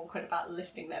very awkward about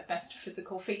listing their best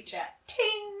physical feature.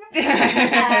 Ting!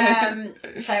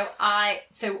 So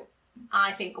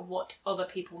I think what other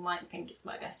people might think is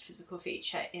my best physical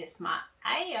feature is my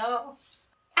ass.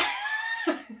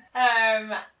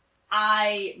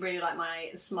 I really like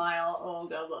my smile. Oh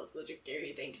God, that's such a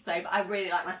goony thing to say, but I really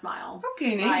like my smile. Oh,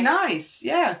 goony, nice,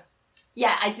 yeah.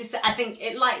 Yeah, I think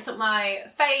it lights up my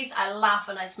face. I laugh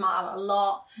and I smile a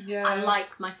lot. Yeah. I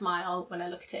like my smile when I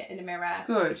look at it in a mirror.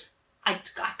 Good. I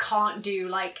can't do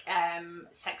like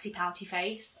sexy pouty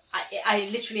face. I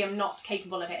literally am not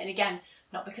capable of it. And again,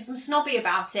 not because I'm snobby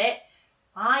about it.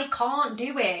 I can't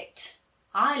do it.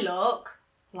 I look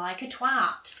like a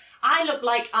twat. I look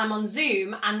like I'm on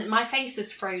Zoom and my face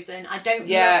is frozen. I don't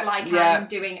look like I'm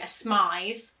doing a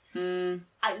smize.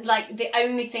 Like, the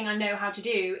only thing I know how to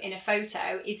do in a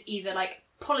photo is either like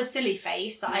pull a silly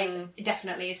face that is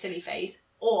definitely a silly face,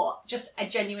 or just a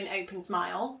genuine open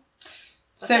smile.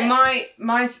 That's it. So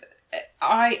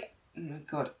I my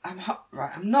God,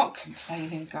 I'm not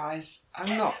complaining, guys.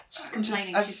 I'm not. Just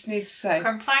complaining. I just need to say.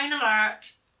 Complain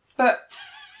alert. But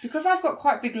because I've got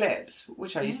quite big lips,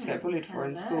 which I used to get bullied for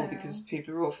in school because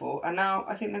people are awful, and now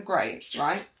I think they're great,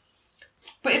 right?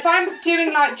 But if I'm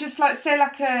doing say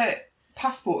a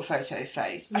passport photo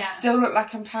face, I still look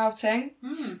like I'm pouting.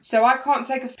 So I can't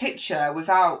take a picture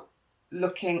without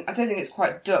looking, I don't think it's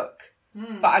quite duck,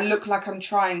 but I look like I'm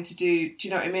trying to do you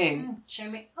know what I mean? Show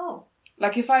me. Oh.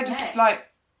 Like if I just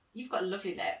You've got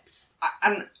lovely lips.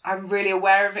 And I'm really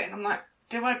aware of it, and I'm like,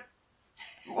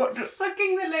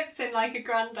 sucking the lips in like a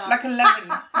granddad. Like a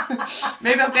lemon.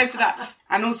 Maybe I'll go for that.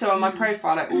 And also on my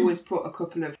profile, I always put a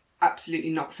couple of absolutely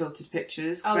not filtered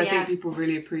pictures, because I think people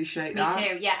really appreciate that. Me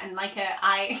too, yeah. And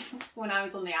when I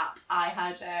was on the apps, I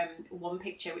had one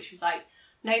picture which was like,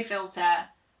 no filter,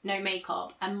 no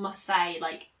makeup, and must say,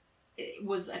 like, it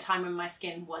was a time when my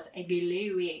skin was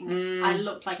glowing. I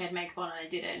looked like I had makeup on and I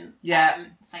didn't. Yeah.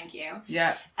 Thank you.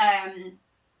 Yeah.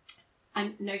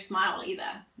 And no smile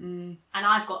either. And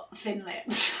I've got thin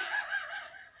lips.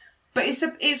 But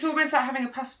it's almost like having a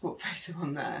passport photo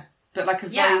on there, but like a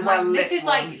very well lit this is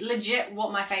one. like legit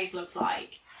what my face looks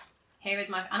like. Here is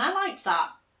and I liked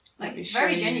that. Like, it's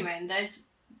very genuine. There's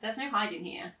no hiding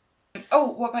here. Oh,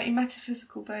 what about your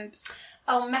metaphysical, babes?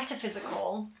 Oh,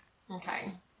 metaphysical.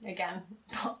 Okay. Again,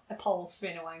 Paul's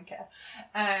being a wanker.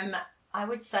 I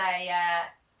would say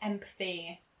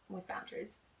empathy with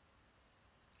boundaries.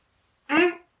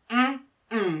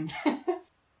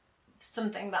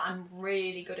 Something that I'm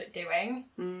really good at doing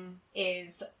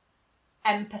is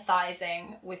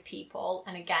empathising with people.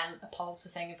 And again, Paul's for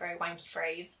saying a very wanky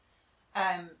phrase.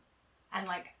 And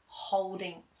like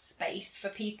holding space for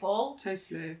people.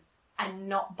 Totally. And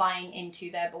not buying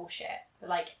into their bullshit.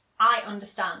 Like, I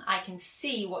understand. I can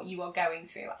see what you are going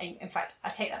through. In fact, I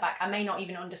take that back. I may not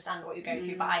even understand what you're going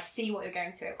through, but I see what you're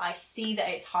going through. I see that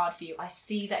it's hard for you. I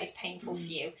see that it's painful for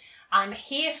you. I'm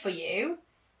here for you,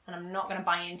 and I'm not going to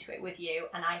buy into it with you.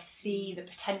 And I see the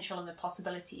potential and the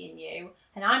possibility in you.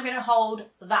 And I'm going to hold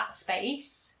that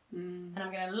space. And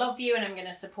I'm going to love you and I'm going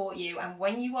to support you. And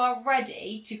when you are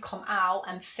ready to come out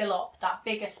and fill up that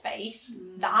bigger space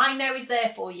that I know is there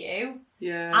for you,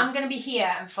 I'm going to be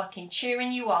here and fucking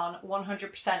cheering you on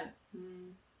 100%.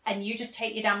 And you just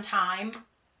take your damn time,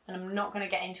 and I'm not going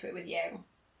to get into it with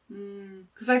you.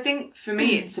 Because I think for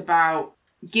me it's about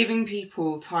giving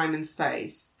people time and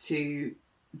space to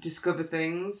discover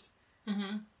things.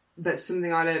 But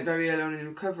something I learned very early on in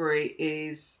recovery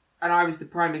is, and I was the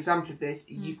prime example of this,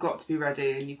 you've got to be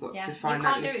ready and you've got to find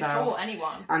that yourself. You can't do it for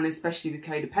anyone. And especially with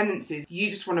codependencies, you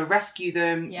just want to rescue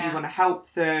them, you want to help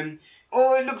them.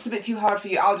 Or it looks a bit too hard for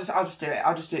you, I'll just do it.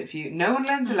 I'll just do it for you. No one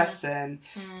learns a lesson.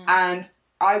 And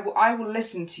I will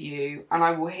listen to you and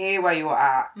I will hear where you're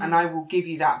at and I will give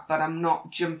you that, but I'm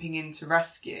not jumping in to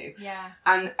rescue.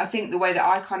 And I think the way that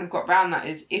I kind of got around that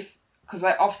is because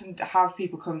I often have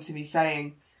people come to me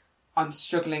saying, I'm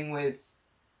struggling with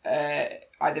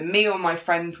either me or my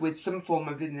friend with some form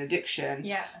of an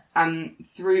addiction. And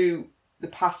through the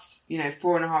past,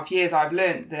 4.5 years, I've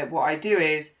learned that what I do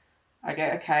is I go,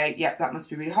 okay, that must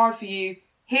be really hard for you.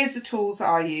 Here's the tools that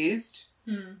I used.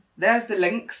 There's the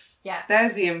links.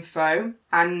 There's the info.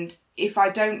 And if I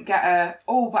don't get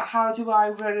but how do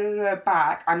I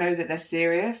back? I know that they're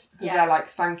serious because they're like,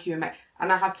 thank you.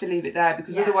 And I have to leave it there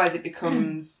because otherwise it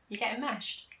becomes... You get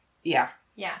enmeshed. Yeah.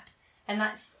 And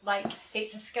that's like,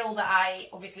 it's a skill that I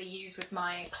obviously use with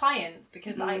my clients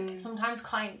because like sometimes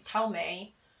clients tell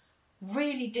me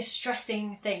really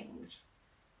distressing things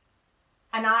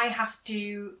and I have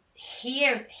to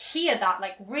hear that,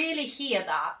 like really hear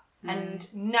that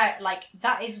and know like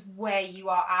that is where you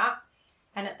are at,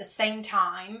 and at the same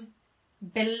time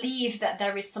believe that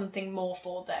there is something more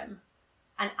for them.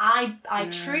 And I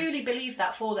truly believe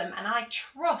that for them, and I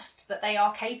trust that they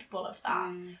are capable of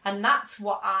that. And that's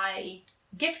what I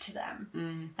give to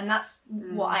them. And that's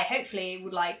what I hopefully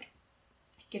would like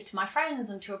give to my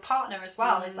friends and to a partner as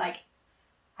well. Is like,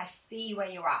 I see where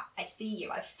you're at. I see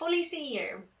you. I fully see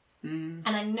you. And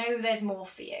I know there's more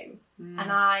for you.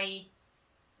 And I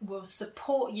will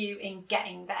support you in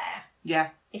getting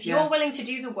there. If you're willing to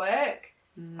do the work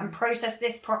and process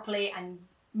this properly and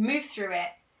move through it,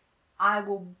 I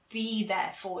will be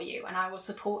there for you and I will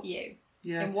support you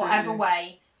in whatever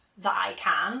way that I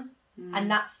can.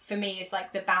 And that's, for me, is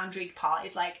like the boundary part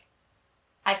is like,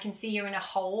 I can see you're in a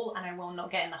hole and I will not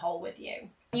get in the hole with you.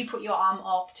 When you put your arm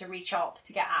up to reach up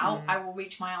to get out, I will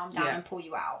reach my arm down and pull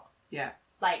you out.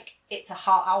 Like, it's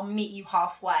I'll meet you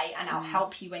halfway and I'll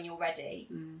help you when you're ready.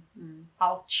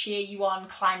 I'll cheer you on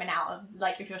climbing out of,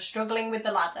 like, if you're struggling with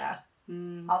the ladder,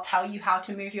 I'll tell you how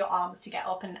to move your arms to get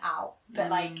up and out, but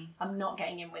like, I'm not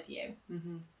getting in with you.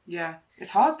 Yeah.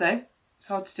 It's hard though. It's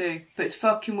hard to do, but it's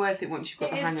fucking worth it once you've got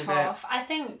the hang of it. It is tough. I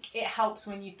think it helps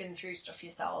when you've been through stuff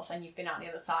yourself and you've been out the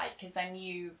other side, because then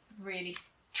you really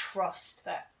trust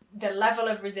that the level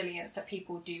of resilience that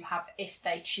people do have, if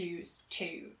they choose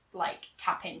to like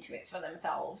tap into it for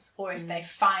themselves, or if they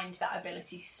find that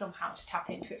ability somehow to tap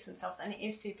into it for themselves. And it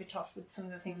is super tough with some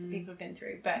of the things that people have been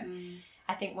through, but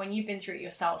I think when you've been through it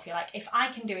yourself, you're like, if I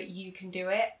can do it, you can do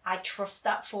it. I trust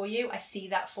that for you. I see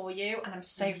that for you. And I'm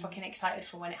so fucking excited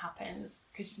for when it happens.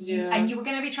 Because you were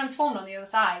going to be transformed on the other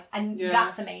side. And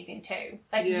that's amazing too.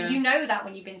 Like, you know that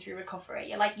when you've been through recovery.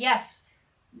 You're like, yes,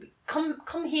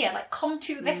 come here. Like, come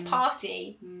to this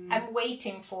party. I'm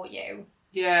waiting for you.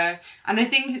 Yeah. And I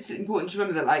think it's important to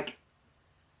remember that, like,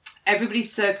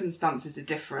 everybody's circumstances are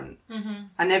different.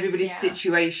 And everybody's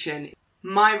situation.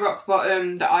 My rock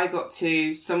bottom that I got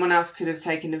to, someone else could have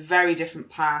taken a very different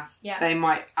path. Yeah. They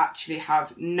might actually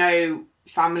have no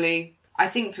family. I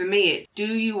think for me, it's, do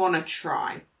you want to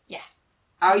try? Yeah.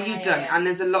 Are you done? And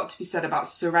there's a lot to be said about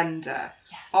surrender.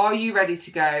 Yes. Are you ready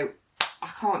to go, I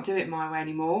can't do it my way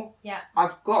anymore. Yeah.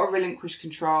 I've got to relinquish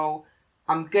control.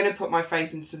 I'm going to put my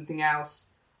faith in something else.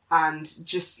 And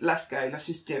just, let's go. Let's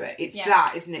just do it. It's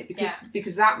that, isn't it?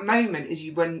 Because that moment is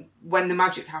you when the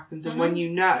magic happens and when you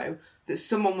know that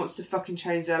someone wants to fucking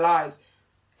change their lives.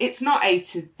 It's not A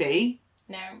to B.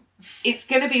 No. It's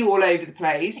going to be all over the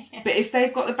place. But if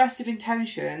they've got the best of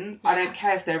intentions, I don't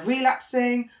care if they're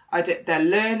relapsing, they're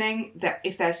learning, that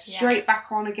if they're straight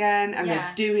back on again and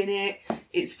they're doing it,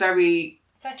 it's very...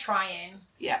 If they're trying.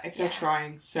 Yeah, if they're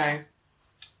trying. So,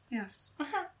 yes. I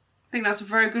think that's a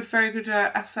very good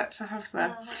asset to have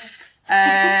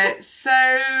there.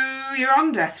 So you're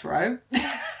on death row.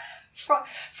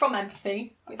 From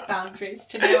empathy with boundaries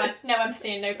to no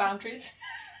empathy and no boundaries.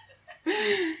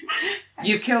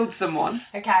 You've killed someone.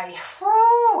 Okay.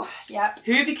 Woo. Yep.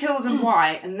 Who have you killed and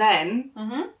why? And then,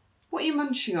 what are you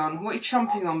munching on? What are you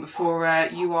chomping on before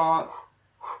you are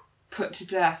put to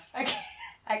death? Okay.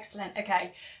 Excellent.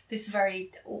 Okay. This is a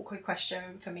very awkward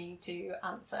question for me to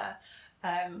answer.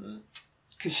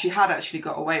 Because she had actually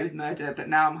got away with murder, but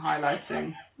now I'm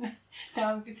highlighting.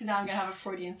 now I'm going to have a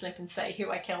Freudian slip and say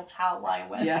who I killed, how, why, and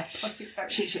when. Yeah,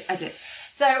 she edit.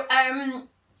 So,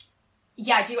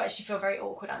 yeah, I do actually feel very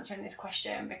awkward answering this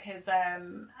question because I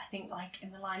think, like,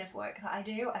 in the line of work that I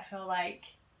do, I feel like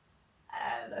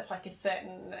there's, like, a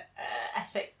certain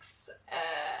ethics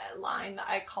line that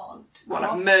I can't What,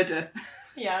 cross. like murder?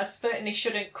 Yeah, I certainly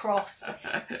shouldn't cross on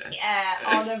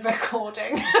a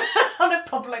recording, on a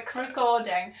public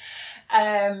recording.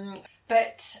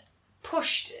 But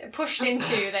pushed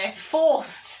into this,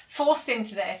 forced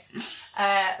into this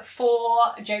for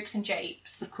jokes and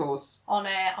japes. Of course. On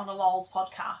a LOLs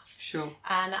podcast. Sure.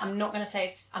 And I'm not going to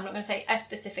say a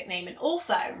specific name. And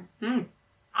also,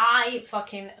 I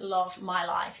fucking love my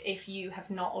life. If you have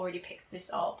not already picked this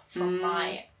up from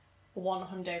my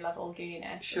 100 level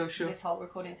gooniness, sure. This whole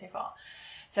recording so far.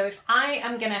 So if I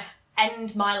am going to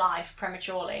end my life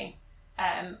prematurely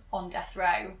on death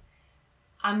row,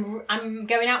 I'm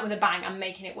going out with a bang. I'm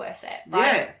making it worth it.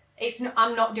 Right? Yeah.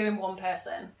 I'm not doing one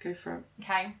person. Go for it.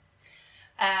 Okay.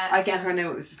 I think I know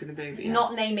what this is going to be. But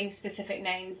not naming specific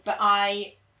names, but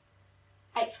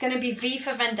it's going to be V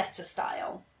for Vendetta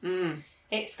style.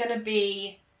 It's going to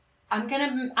be. I'm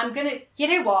gonna. You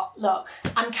know what? Look,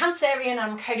 I'm Cancerian.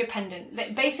 I'm codependent.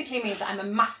 That basically means that I'm a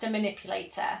master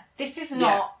manipulator. This is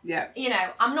not. Yeah. You know,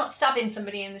 I'm not stabbing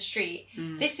somebody in the street.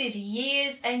 This is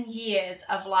years and years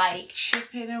of like just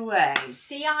chipping away.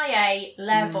 CIA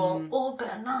level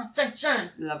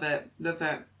organization. Love it.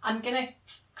 I'm gonna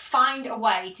find a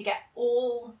way to get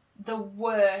all the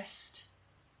worst,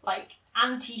 like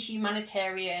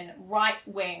anti-humanitarian,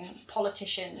 right-wing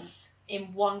politicians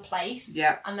in one place,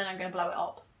 and then I'm going to blow it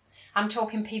up. I'm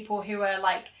talking people who are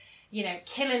like, you know,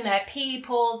 killing their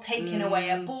people, taking away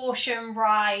abortion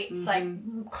rights, like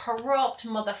corrupt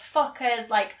motherfuckers,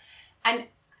 like, and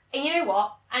you know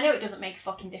what? I know it doesn't make a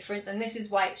fucking difference, and this is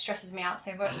why it stresses me out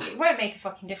so much. It won't make a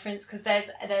fucking difference because there's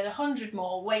 100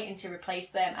 more waiting to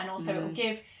replace them, and also it will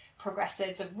give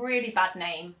progressives a really bad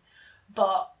name.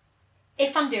 But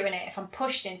if I'm doing it, if I'm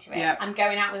pushed into it, I'm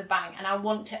going out with a bang, and I'm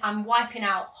wiping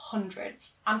out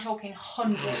hundreds. I'm talking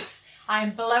hundreds.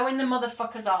 I'm blowing the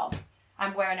motherfuckers up.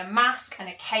 I'm wearing a mask and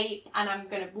a cape, and I'm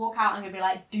going to walk out and I'm going to be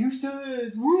like,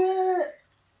 deuces, what?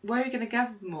 Where are you going to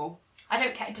gather them all? I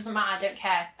don't care. It doesn't matter. I don't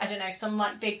care. I don't know. Some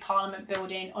like big parliament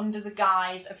building under the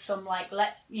guise of some like,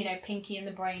 let's, you know, Pinky in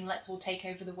the brain, let's all take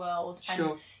over the world.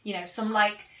 And, you know, some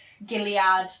like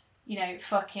Gilead, you know,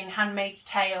 fucking Handmaid's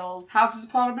Tale. Houses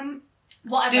of Parliament?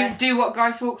 Whatever. Do what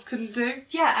Guy Fawkes couldn't do.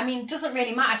 Yeah, I mean, it doesn't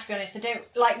really matter, to be honest. I don't,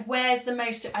 like, where's the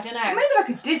most, I don't know. Maybe like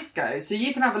a disco, so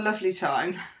you can have a lovely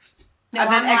time. No,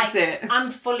 and then I'm exit.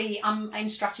 I'm in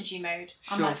strategy mode.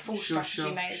 I'm like full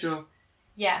strategy mode. Sure.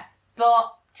 Yeah,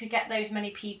 but to get those many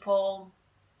people,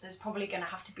 there's probably going to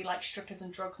have to be like strippers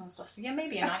and drugs and stuff. So yeah,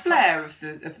 maybe a flair of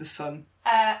the fun.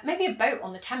 Maybe a boat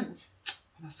on the Thames. Oh,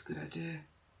 that's a good idea.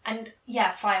 And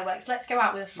yeah, fireworks. Let's go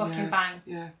out with a fucking bang.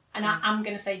 Yeah. And I'm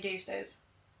going to say deuces.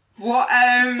 What?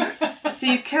 So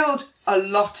you've killed a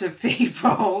lot of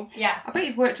people. Yeah. I bet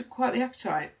you've worked up quite the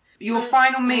appetite. Your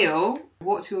final meal,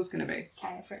 what's yours going to be?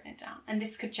 Okay, I've written it down. And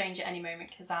this could change at any moment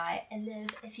because I love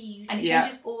a few. And it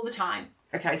changes all the time.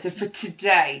 Okay, so for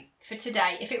today.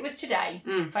 If it was today,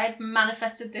 if I had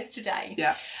manifested this today.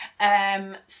 Yeah.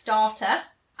 Starter,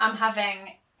 I'm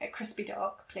having a crispy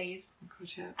duck, please. Oh,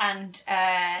 God, yeah.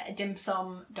 And dim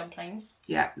sum dumplings.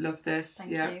 Yeah, love this.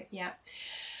 Thank you. Yeah.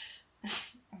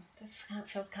 This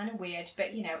feels kind of weird,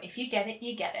 but you know, if you get it,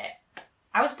 you get it.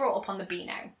 I was brought up on the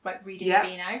Beano, like reading the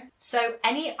Beano. So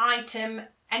any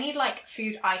like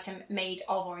food item made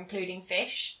of or including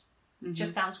fish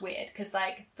just sounds weird because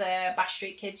like the Bash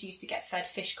Street kids used to get fed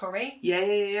fish curry.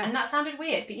 Yeah. And that sounded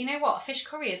weird, but you know what? Fish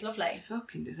curry is lovely. It's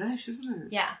fucking delicious, isn't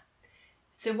it? Yeah.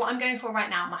 So what I'm going for right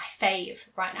now, my fave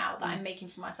right now that I'm making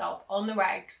for myself on the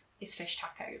regs is fish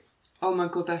tacos. Oh my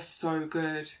God, they're so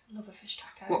good. Love a fish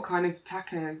taco. What kind of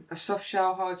taco? A soft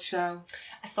shell, hard shell?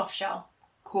 A soft shell.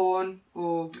 Corn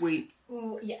or wheat?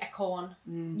 Ooh, yeah, corn.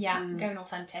 Going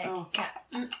authentic. Oh.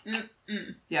 Yeah.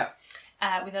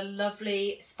 Yeah. With a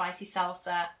lovely spicy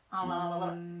salsa.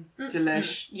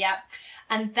 Delish. Yeah.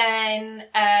 And then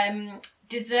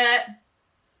dessert,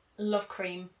 love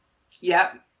cream.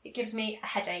 Yeah. It gives me a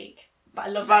headache, but I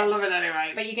love But it. I love it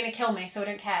anyway. But you're going to kill me, so I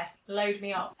don't care. Load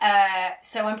me up.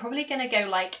 So I'm probably going to go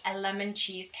like a lemon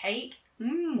cheesecake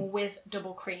with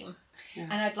double cream. Yeah.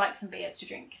 And I'd like some beers to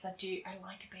drink because I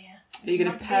like a beer. Are you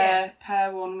going to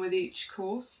pair one with each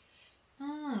course?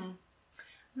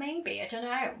 Maybe, I don't know.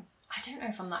 I don't know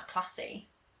if I'm that classy.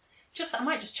 I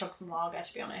might just chug some lager,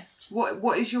 to be honest.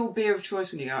 What is your beer of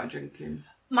choice when you go out drinking?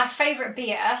 My favourite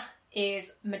beer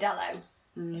is Modelo.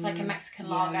 It's like a Mexican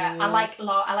lager. Yeah. I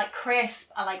like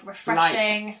crisp. I like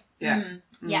refreshing. Light. Yeah.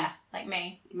 Yeah, like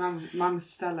me. Mine was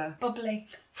Stella. Bubbly.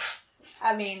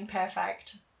 I mean,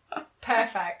 perfect.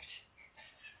 Perfect.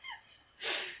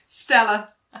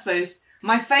 Stella, please.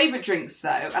 My favourite drinks, though,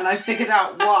 and I figured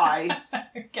out why.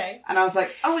 Okay. And I was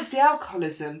like, oh, it's the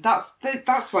alcoholism. That's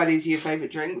why these are your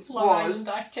favourite drinks. Long Island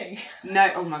iced tea.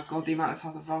 No, oh my God, the amount of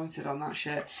times I vomited on that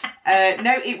shit.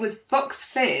 No, it was Bucks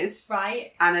Fizz.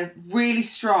 Right. And a really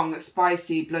strong,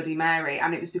 spicy Bloody Mary.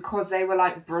 And it was because they were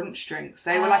like brunch drinks.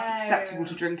 They were like acceptable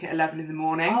to drink at 11 in the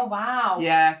morning. Oh, wow.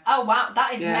 Yeah. Oh, wow.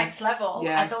 That is next level.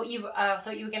 Yeah. I thought you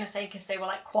were going to say because they were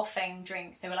like quaffing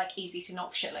drinks. They were like easy to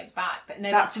knock shitloads back. But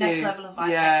no, that's next level of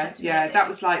acceptability. Yeah, that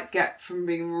was like get from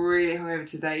being really hungover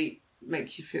to they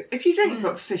make you feel... If you drink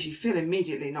Bucks Fizz, you feel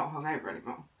immediately not hungover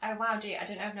anymore. Oh, wow, do you? I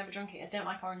don't know. I've never drunk it. I don't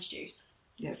like orange juice.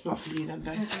 Yeah, it's not for you then,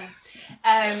 babes.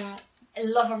 I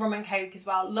love a rum and coke as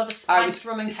well. Love a spiced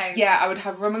rum and coke. Yeah, I would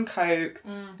have rum and coke,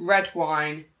 red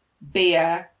wine,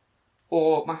 beer,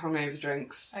 or my hungover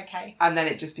drinks. Okay. And then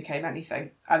it just became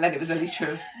anything. And then it was a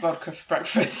litre of vodka for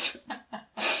breakfast.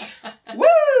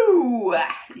 Woo!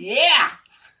 Yeah!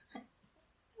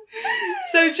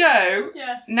 So, Jo,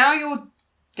 yes. now you're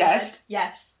dead.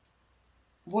 Yes.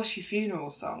 What's your funeral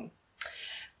song?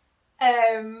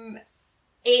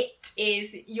 It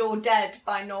is You're Dead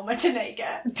by Norma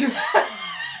Tanega.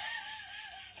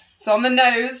 So on the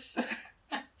nose,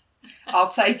 I'll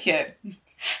take it.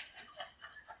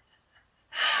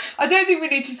 I don't think we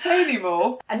need to say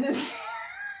anymore. And then...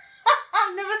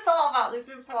 I've never thought about this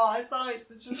before. I saw it's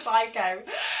such a psycho.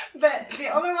 But the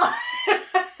other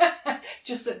one,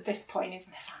 just at this point, is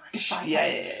going to sound like a psycho.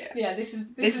 Yeah, this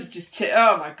is just...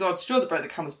 oh my God, straw that broke the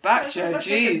camel's back, Jo. That's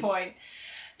a good point.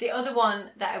 The other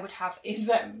one that I would have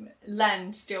is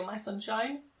Len, Steal My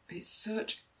Sunshine. It's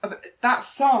such... that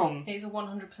song... It is a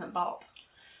 100% bop.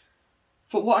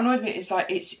 But what annoyed me is like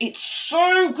it's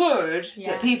so good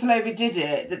that people overdid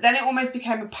it that then it almost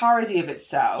became a parody of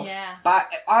itself. Yeah. But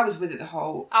I was with it the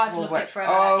whole. I've loved it forever.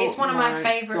 Oh, it's one of my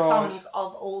favourite songs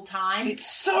of all time. It's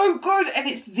so good, and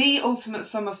it's the ultimate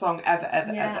summer song ever.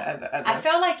 I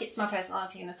feel like it's my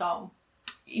personality in a song.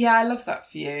 Yeah, I love that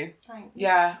for you. Thanks.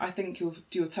 Yeah, I think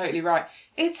you're totally right.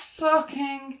 It's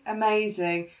fucking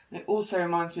amazing, and it also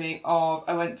reminds me of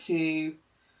I went to.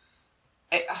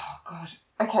 Oh God.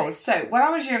 Okay, so when I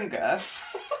was younger,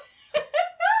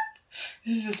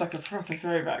 this is just like a proper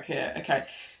throwback here. Okay,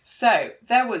 so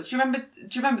there was. Do you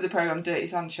remember the program Dirty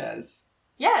Sanchez?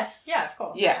 Yes, yeah, of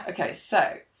course. Yeah, okay,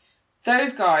 so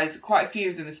those guys, quite a few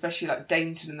of them, especially like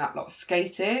Dainton and that lot,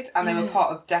 skated, and they were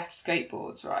part of Death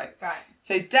Skateboards, right? Right.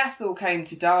 So Death all came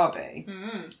to Derby,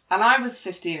 and I was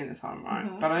 15 at the time,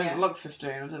 right? But I didn't look 15,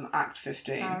 I didn't act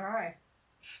 15. All right.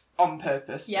 On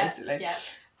purpose, basically. Yeah.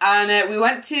 And we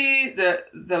went to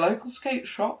the local skate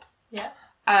shop. Yeah.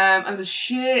 And there was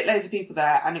shitloads of people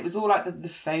there, and it was all like the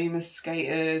famous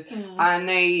skaters, and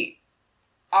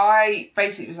I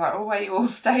basically was like, oh, where are you all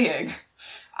staying?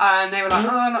 And they were like,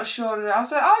 oh, I'm not sure. I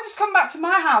was like, oh, just come back to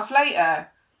my house later.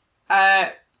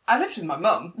 I lived with my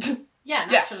mum. Yeah,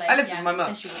 naturally. Yeah, I lived with my mum.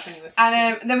 And she was when you were 15.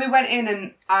 And then we went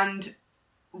in, and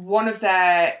one of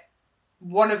their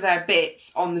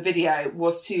bits on the video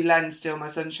was to lend Steal My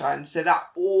Sunshine. So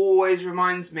that always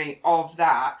reminds me of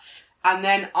that. And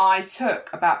then I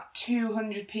took about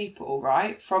 200 people,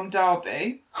 right, from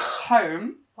Derby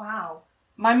home. Wow.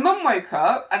 My mum woke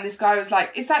up and this guy was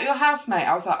like, is that your housemate?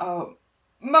 I was like, oh,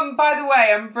 Mum, by the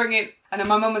way, I'm bringing... And then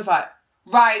my mum was like,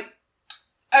 right,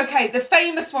 okay, the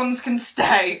famous ones can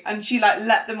stay. And she, like,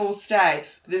 let them all stay.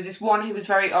 But there was this one who was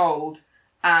very old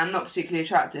and not particularly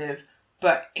attractive,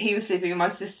 but he was sleeping in my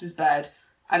sister's bed.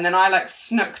 And then I, like,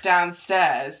 snuck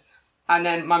downstairs, and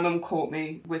then my mum caught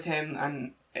me with him,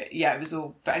 and, yeah, it was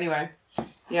all... But anyway,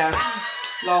 yeah...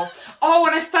 Lol. Oh,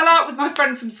 and I fell out with my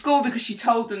friend from school because she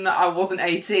told them that I wasn't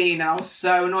 18, and I was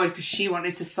so annoyed because she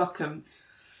wanted to fuck him.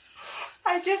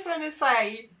 I just want to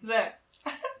say that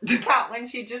Kat, when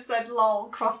she just said lol,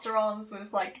 crossed her arms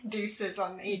with like deuces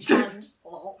on each hand.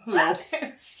 Lol.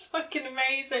 It's fucking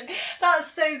amazing.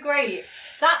 That's so great.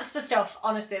 That's the stuff,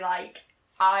 honestly, like,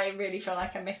 I really feel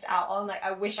like I missed out on. Like,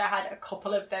 I wish I had a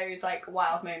couple of those, like,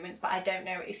 wild moments, but I don't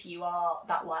know if you are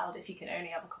that wild if you can only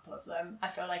have a couple of them. I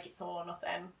feel like it's all or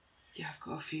nothing. Yeah, I've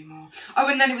got a few more. Oh,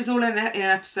 and then it was all in an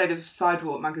episode of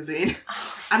Sidewalk magazine.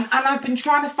 and I've been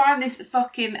trying to find this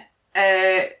fucking...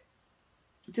 did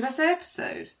I say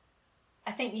episode?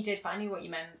 I think you did, but I knew what you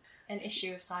meant. An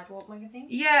issue of Sidewalk magazine?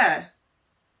 Yeah.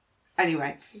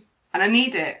 Anyway, and I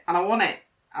need it, and I want it.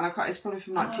 And I can't, it's probably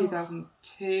from like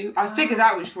 2002. I figured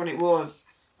out which one it was.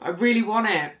 I really want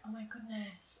it. Oh my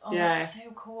goodness. Oh, yeah. That's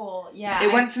so cool. Yeah.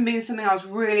 It went from being something I was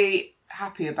really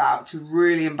happy about to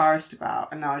really embarrassed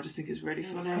about, and now I just think it's really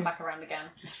funny. It's come back around again.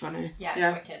 Just funny. Yeah,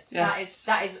 it's wicked. Yeah.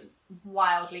 That is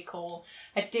wildly cool.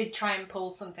 I did try and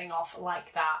pull something off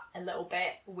like that a little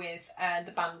bit with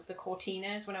the band The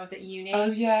Cortinas when I was at uni. Oh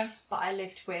yeah. But I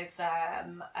lived with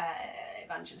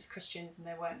evangelist Christians, and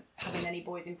they weren't having any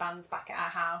boys in bands back at our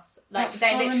house. Like, that's they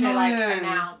so literally annoying. like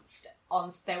announced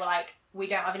on. They were like, "We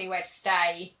don't have anywhere to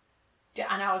stay,"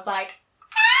 and I was like,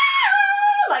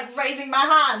 "Ah!" like raising my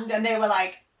hand, and they were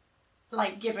like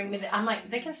giving me. I'm like,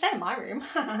 they can stay in my room.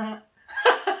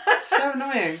 So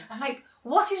annoying. I'm like,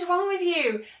 what is wrong with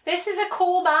you? This is a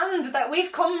cool band that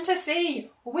we've come to see.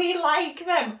 We like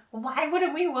them. Why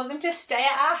wouldn't we want them to stay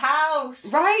at our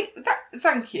house? Right?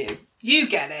 Thank you. You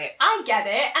get it. I get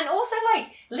it. And also,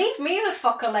 like, leave me the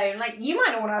fuck alone. Like, you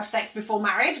might not want to have sex before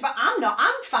marriage, but I'm not.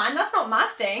 I'm fine. That's not my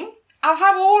thing. I'll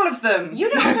have all of them. You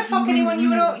don't have to fuck anyone you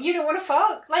don't want to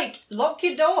fuck. Like, lock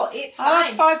your door. It's fine. I'll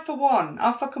have 5 for 1.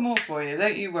 I'll fuck them all for you.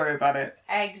 Don't you worry about it.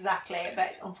 Exactly.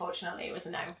 But unfortunately, it was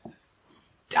a no.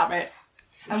 Damn it.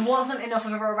 And wasn't enough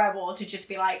of a rebel to just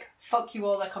be like, fuck you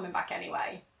all, they're coming back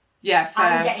anyway. Yeah, fair.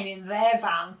 I'm getting in their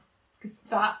van, because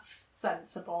that's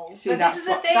sensible. See, but that's this is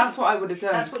the thing. That's what I would have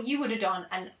done. That's what you would have done,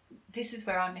 and this is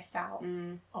where I missed out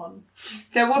on.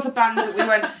 There was a band that we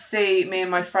went to see, me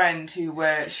and my friend, she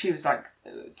was like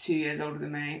 2 years older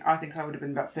than me. I think I would have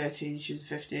been about 13, she was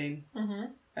 15.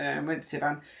 Mm-hmm. Went to see a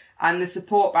band. And the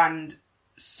support band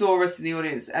saw us in the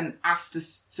audience and asked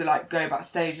us to like go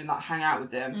backstage and like hang out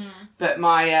with them. But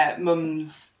my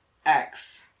mum's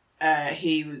ex,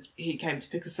 he came to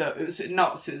pick us up. It was at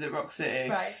Knots, it was at Rock City.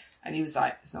 Right. And he was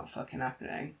like, it's not fucking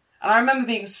happening. And I remember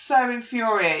being so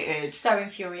infuriated. So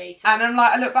infuriated. And I'm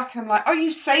like, I look back and I'm like, oh,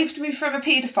 you saved me from a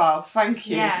paedophile. Thank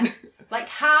you. Yeah. Like,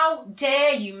 how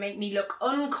dare you make me look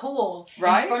uncool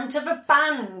in front of a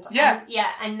band? Yeah.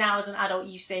 And now as an adult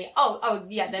you say, oh,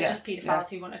 yeah, they're just paedophiles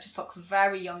who wanted to fuck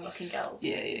very young-looking girls.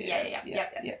 Yeah.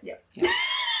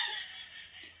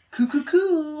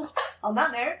 Cool. On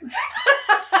that note.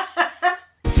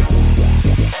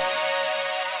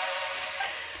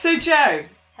 So, Jo.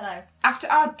 Hello. After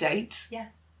our date...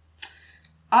 Yes.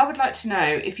 I would like to know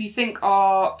if you think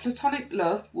our platonic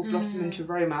love will blossom into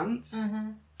romance.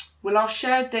 Mm-hmm. Will our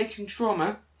shared dating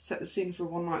trauma set the scene for a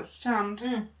one-night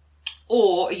stand?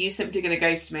 Or are you simply going to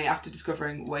ghost me after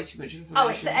discovering way too much information? Oh,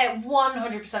 it's a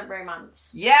 100%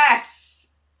 romance. Yes!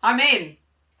 I'm in.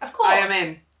 Of course. I am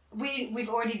in. We've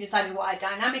already decided what our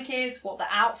dynamic is, what the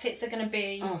outfits are going to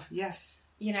be. Oh, yes.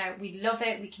 You know, we love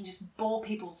it. We can just bore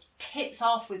people's tits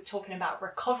off with talking about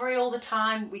recovery all the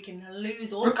time. We can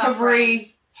lose all of our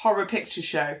friends. Horror picture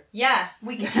show. Yeah,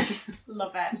 we can.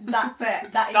 Love it. That's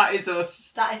it. That is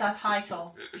us. That is our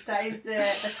title. That is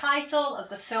the title of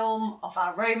the film, of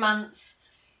our romance.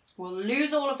 We'll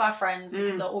lose all of our friends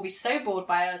because they'll all be so bored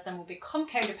by us. Then we'll become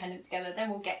codependent together.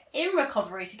 Then we'll get in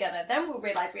recovery together. Then we'll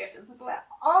realise we have to split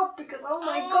up because, oh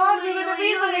my God, we were the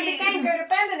reason we became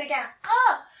codependent again.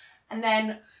 And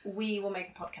then we will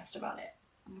make a podcast about it.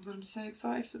 I'm so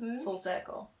excited for this. Full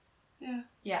circle. Yeah.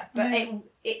 Yeah, but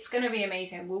it's going to be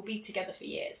amazing. We'll be together for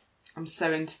years. I'm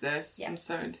so into this. Yeah. I'm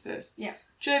so into this. Yeah.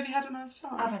 Jo, have you had a nice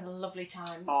time? I've had a lovely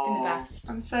time. It's been the best.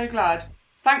 I'm so glad.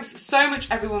 Thanks so much,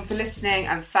 everyone, for listening,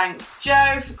 and thanks,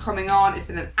 Jo, for coming on. It's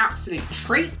been an absolute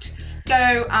treat.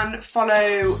 Go and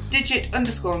follow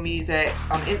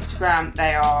digit_music on Instagram.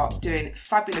 They are doing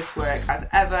fabulous work as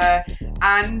ever.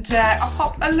 And I'll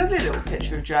pop a lovely little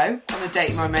picture of Jo on the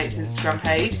Dating My Mates Instagram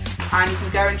page. And you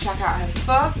can go and check out her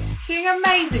fucking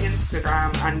amazing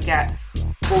Instagram and get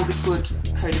all the good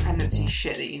codependency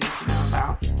shit that you need to know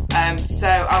about. So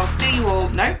I'll see you all.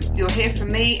 Nope, you'll hear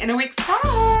from me in a week's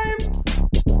time.